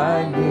 how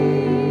I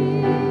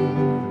need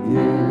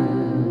you.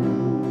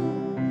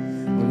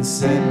 When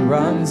sin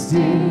runs deep,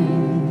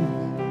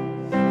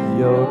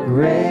 your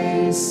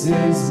grace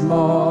is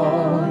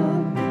more.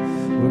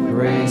 Where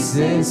grace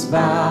is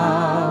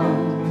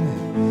found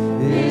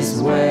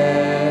is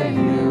where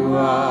you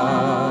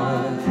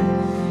are.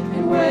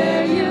 And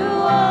where you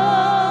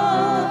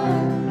are,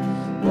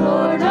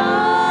 Lord,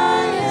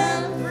 I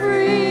am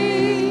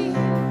free.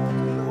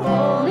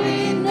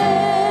 Holiness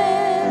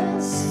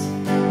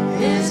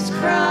is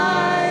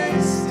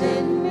Christ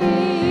in me.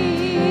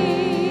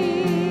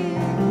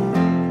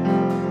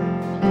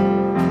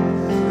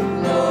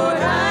 Lord,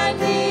 I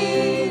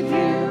need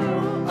you.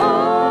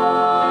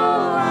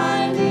 Oh,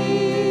 I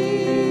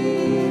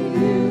need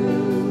you.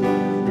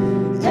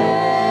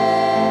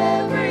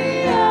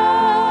 Every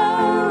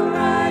hour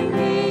I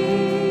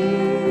need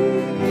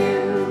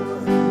you.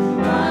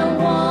 My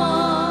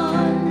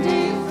one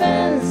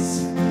defense,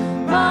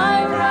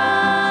 my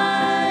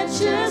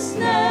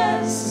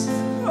righteousness.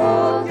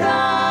 Oh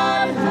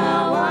God,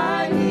 how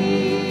I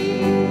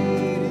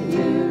need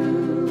you.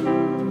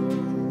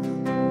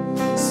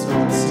 So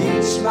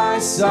teach my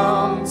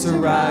song to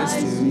rise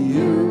to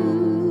you.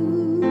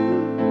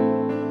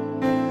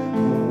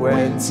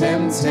 When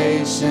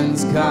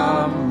temptations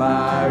come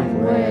my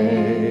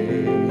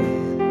way,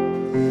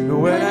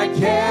 when I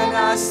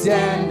cannot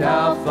stand,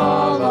 I'll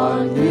fall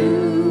on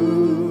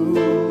you.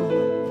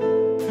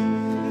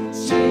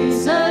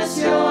 Jesus,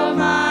 you're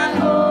my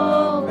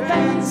hope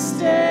and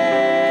stay.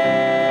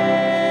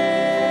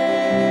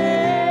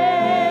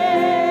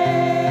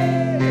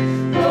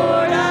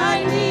 Lord,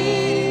 I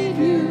need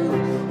you.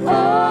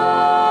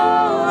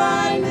 Oh,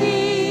 I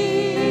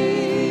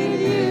need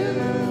you.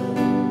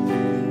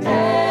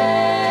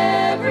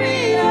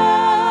 Every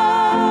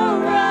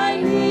hour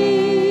I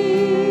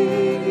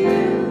need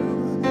you.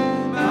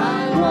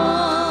 My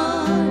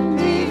one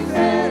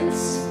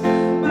defense,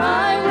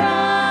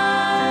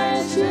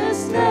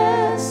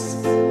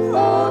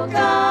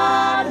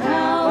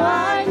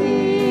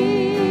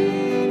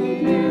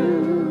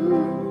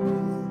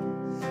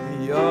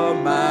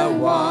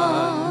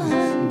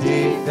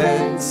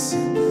 defense,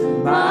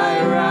 my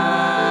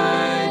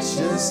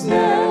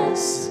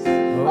righteousness.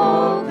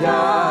 Oh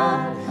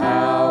God,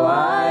 how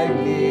I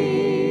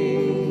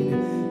need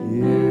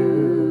you.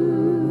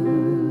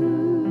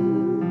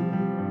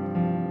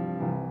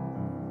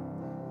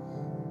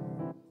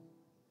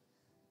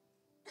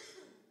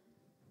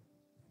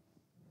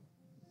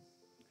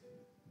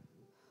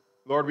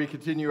 Lord, we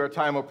continue our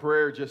time of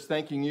prayer just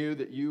thanking you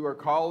that you are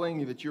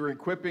calling, that you're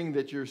equipping,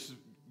 that you're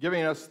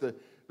giving us the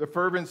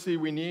fervency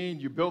we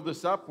need. You build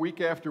us up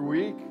week after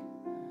week.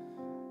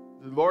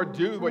 Lord,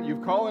 do what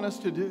you've calling us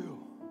to do.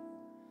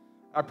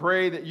 I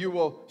pray that you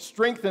will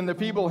strengthen the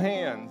feeble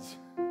hands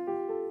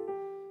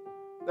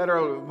that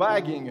are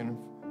lagging and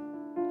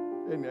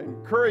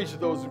encourage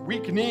those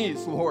weak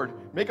knees, Lord.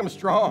 Make them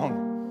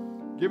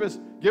strong. Give us,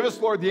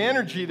 Lord, the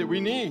energy that we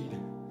need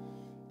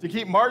to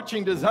keep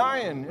marching to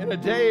Zion in a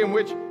day in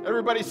which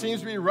everybody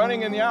seems to be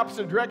running in the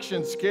opposite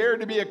direction,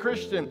 scared to be a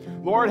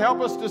Christian. Lord, help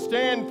us to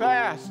stand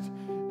fast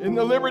in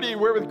the liberty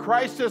wherewith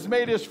Christ has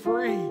made us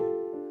free.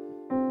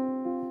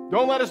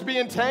 Don't let us be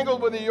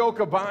entangled with the yoke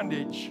of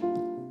bondage.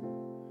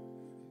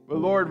 But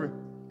Lord,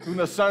 whom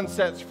the Son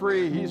sets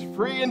free, he's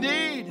free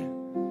indeed,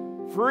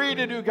 free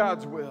to do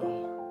God's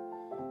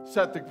will.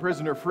 Set the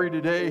prisoner free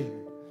today.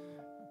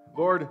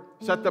 Lord,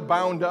 set the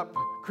bound up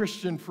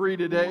Christian free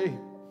today.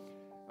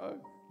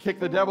 Kick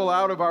the devil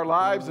out of our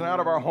lives and out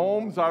of our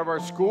homes, out of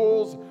our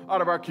schools,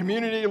 out of our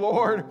community,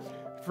 Lord.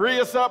 Free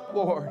us up,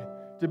 Lord,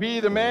 to be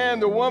the man,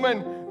 the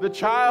woman, the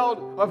child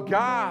of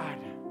God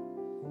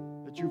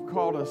that you've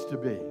called us to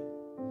be.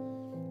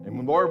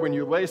 And Lord, when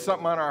you lay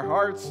something on our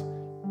hearts,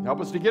 help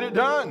us to get it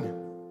done.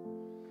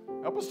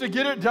 Help us to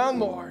get it done,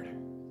 Lord.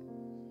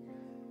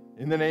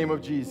 In the name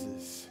of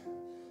Jesus.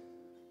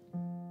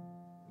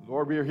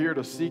 Lord, we are here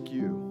to seek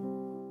you.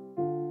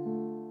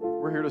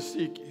 We're here to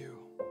seek you.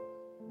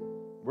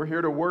 We're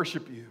here to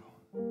worship you.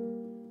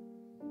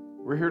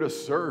 We're here to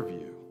serve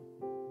you.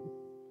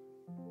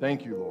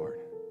 Thank you, Lord.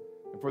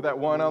 And for that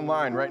one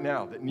online right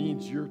now that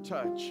needs your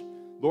touch,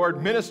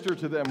 Lord, minister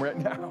to them right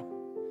now.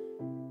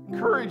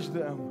 Encourage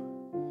them.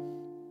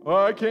 Oh,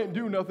 I can't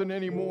do nothing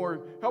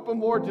anymore. Help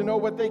them, Lord, to know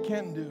what they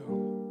can do.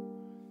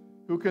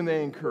 Who can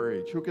they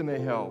encourage? Who can they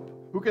help?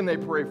 Who can they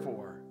pray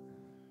for?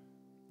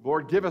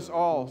 Lord, give us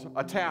all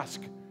a task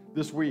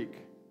this week.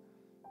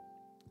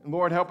 And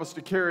Lord, help us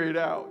to carry it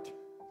out.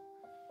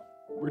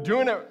 We're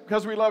doing it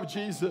because we love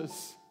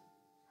Jesus.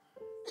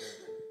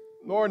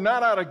 Lord,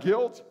 not out of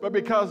guilt, but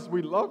because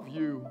we love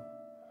you.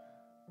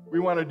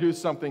 We want to do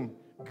something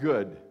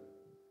good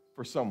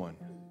for someone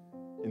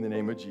in the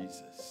name of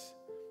Jesus.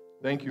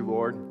 Thank you,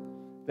 Lord.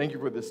 Thank you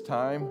for this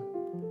time.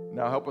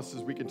 Now help us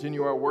as we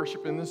continue our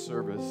worship in this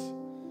service.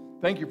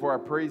 Thank you for our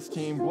praise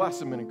team. Bless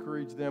them and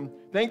encourage them.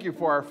 Thank you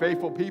for our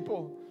faithful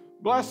people.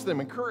 Bless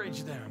them,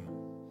 encourage them.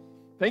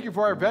 Thank you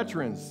for our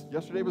veterans.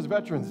 Yesterday was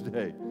Veterans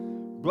Day.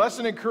 Bless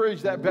and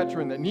encourage that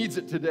veteran that needs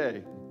it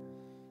today.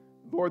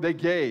 Lord, they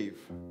gave,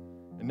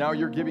 and now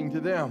you're giving to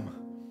them.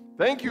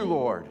 Thank you,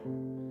 Lord.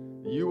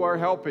 You are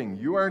helping.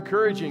 You are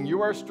encouraging.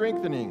 You are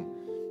strengthening.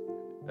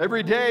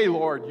 Every day,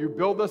 Lord, you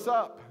build us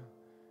up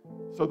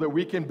so that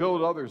we can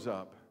build others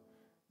up.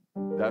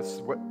 That's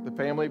what the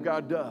family of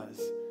God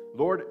does.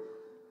 Lord,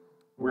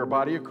 we're a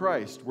body of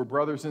Christ. We're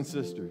brothers and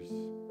sisters.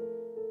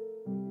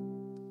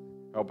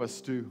 Help us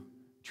to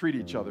treat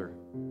each other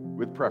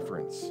with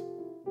preference.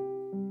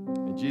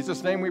 In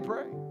Jesus' name we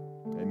pray.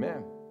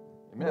 Amen.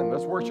 Amen.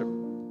 Let's worship.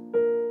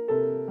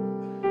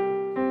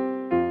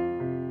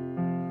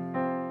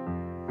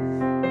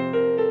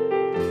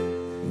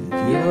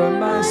 You are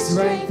my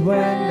strength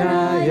when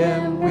I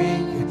am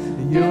weak.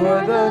 You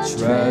are the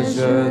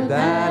treasure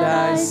that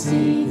I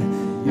seek.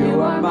 You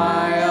are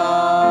my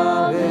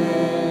all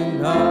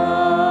in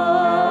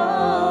all.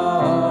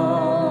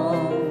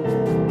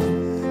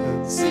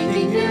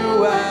 Seeking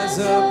you as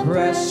a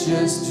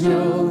precious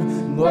jewel.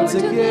 Lord, to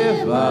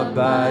give up,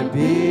 I'd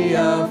be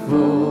a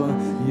fool.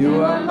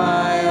 You are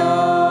my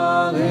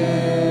all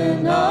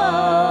in all.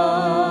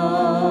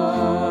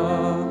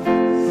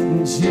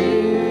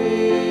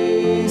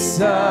 Jesus,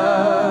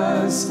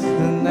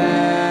 the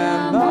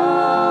Lamb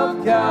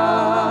of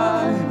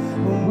God,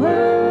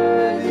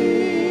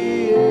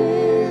 worthy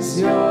is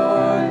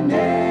your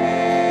name.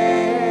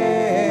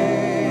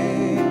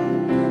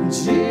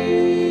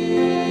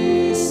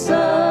 Jesus,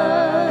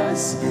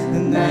 the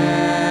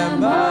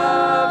Lamb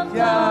of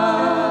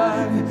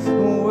God,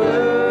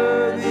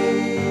 worthy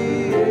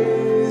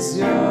is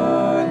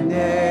your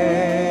name.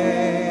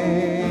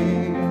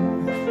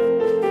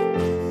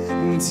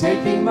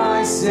 Taking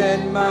my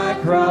sin, my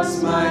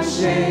cross, my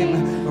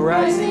shame,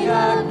 rising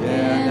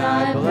again,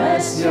 I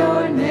bless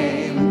your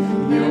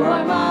name. You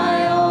are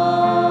my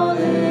all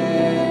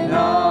in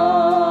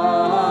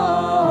all.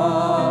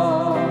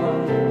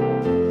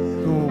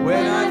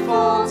 When I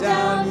fall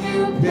down,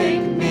 you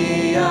pick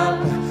me up.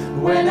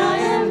 When I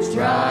am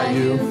dry,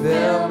 you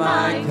fill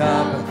my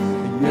cup.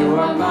 You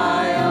are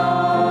my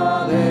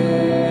all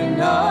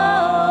in all.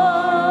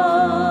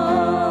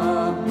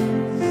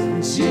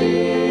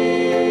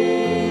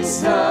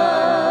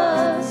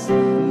 Jesus,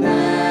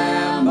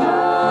 Lamb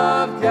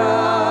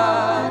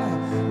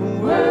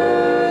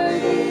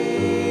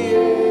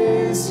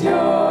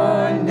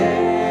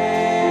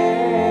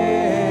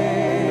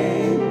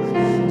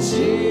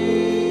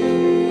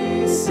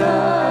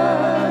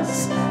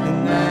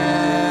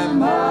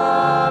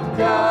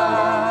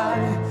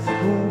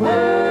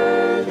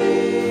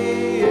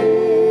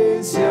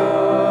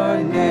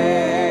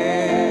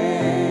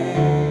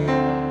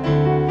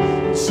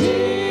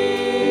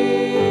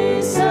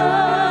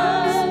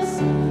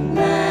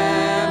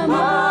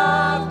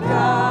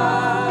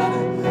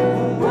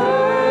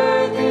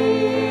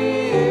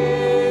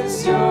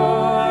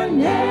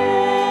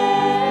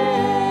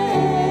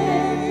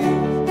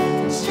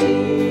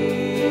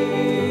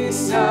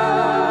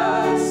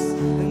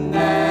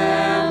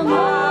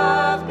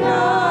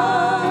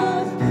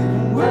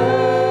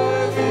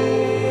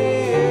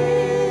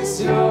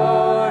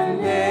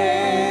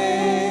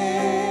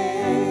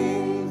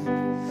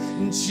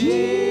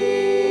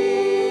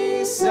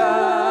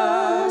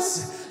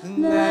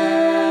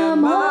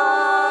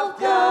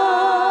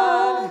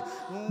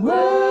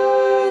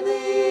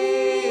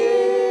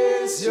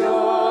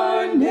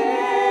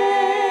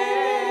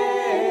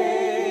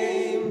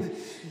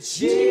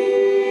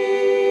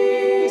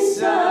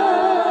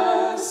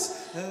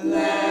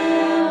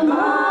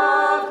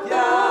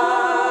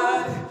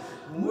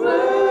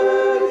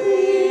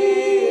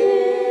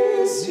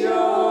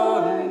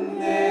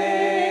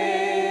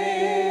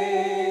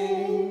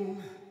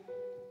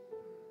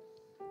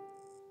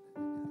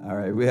All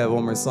right, we have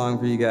one more song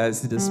for you guys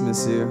to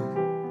dismiss you.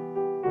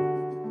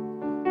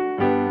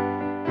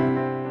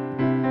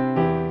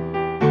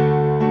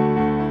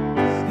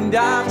 And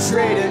I'm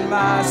trading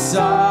my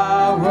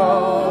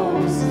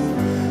sorrows,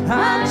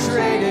 I'm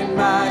trading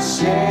my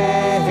shame,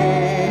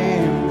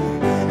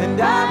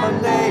 and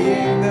I'm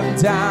laying them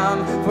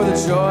down for the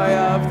joy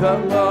of the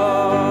Lord.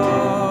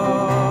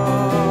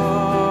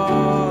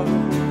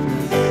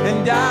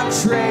 And I'm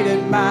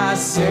trading my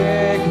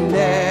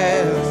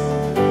sickness,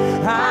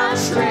 I'm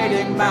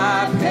trading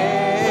my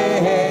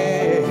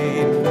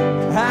pain,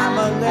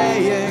 I'm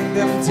laying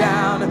them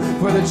down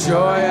for the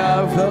joy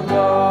of the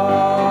Lord.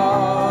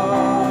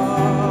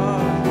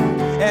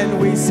 And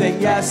we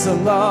sing, yes, O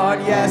Lord,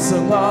 yes,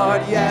 O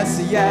Lord, yes,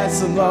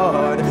 yes, O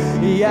Lord,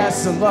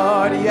 yes, O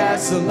Lord,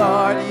 yes, O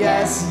Lord,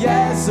 yes,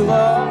 yes, O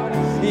Lord,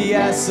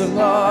 yes, O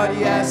Lord,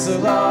 yes, O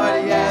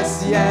Lord,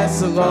 yes,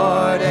 yes, O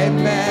Lord,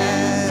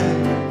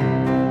 amen.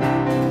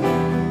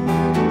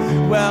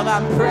 Well,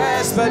 I'm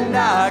pressed but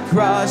not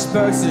crushed,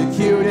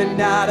 persecuted,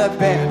 not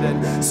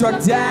abandoned,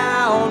 struck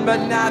down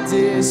but not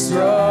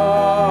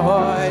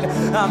destroyed.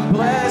 I'm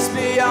blessed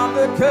beyond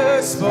the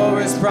curse, for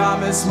His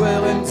promise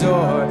will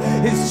endure.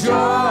 His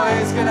joy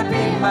is gonna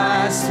be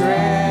my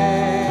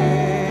strength.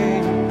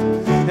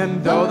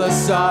 And though the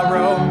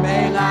sorrow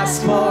may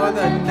last for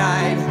the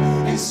night,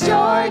 His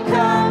joy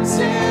comes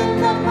in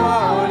the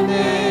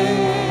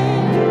morning.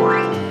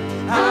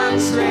 I'm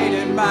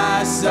trading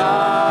my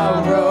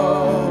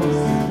sorrows,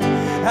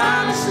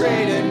 I'm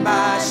trading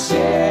my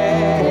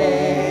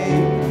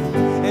shame,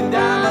 and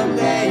I'm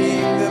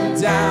laying them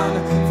down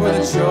for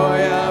the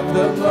joy of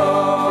the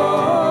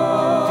Lord.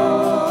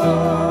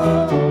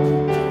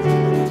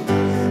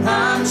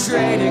 I'm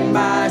trading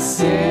my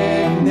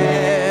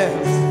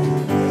sickness,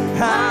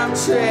 I'm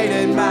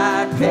trading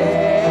my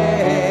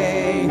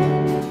pain,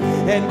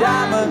 and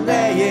I'm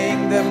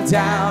laying them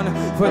down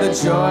for the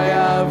joy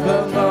of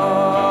the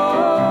Lord.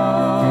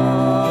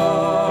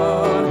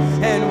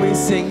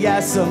 Sing,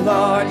 yes, O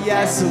Lord,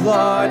 yes, O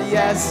Lord,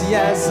 yes,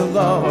 yes, O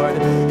Lord,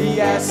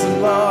 yes, O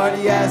Lord,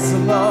 yes, O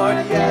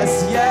Lord,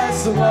 yes,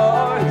 yes, O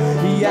Lord,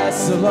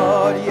 yes, O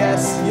Lord,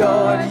 yes,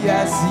 Lord,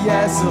 yes,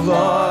 yes, O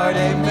Lord,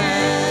 amen.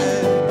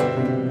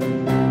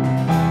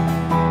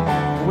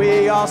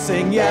 We all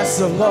sing, yes,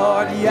 O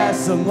Lord,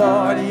 yes, O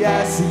Lord,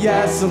 yes,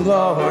 yes, O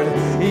Lord,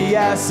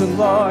 yes, O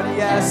Lord,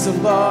 yes, O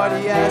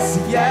Lord, yes,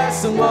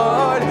 yes, O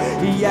Lord,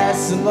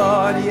 yes, O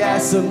Lord,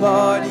 yes, O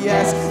Lord,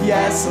 yes,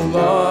 yes, O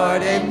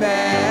Lord, amen.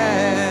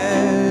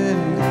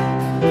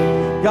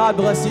 God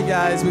bless you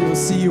guys. We will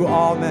see you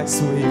all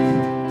next week.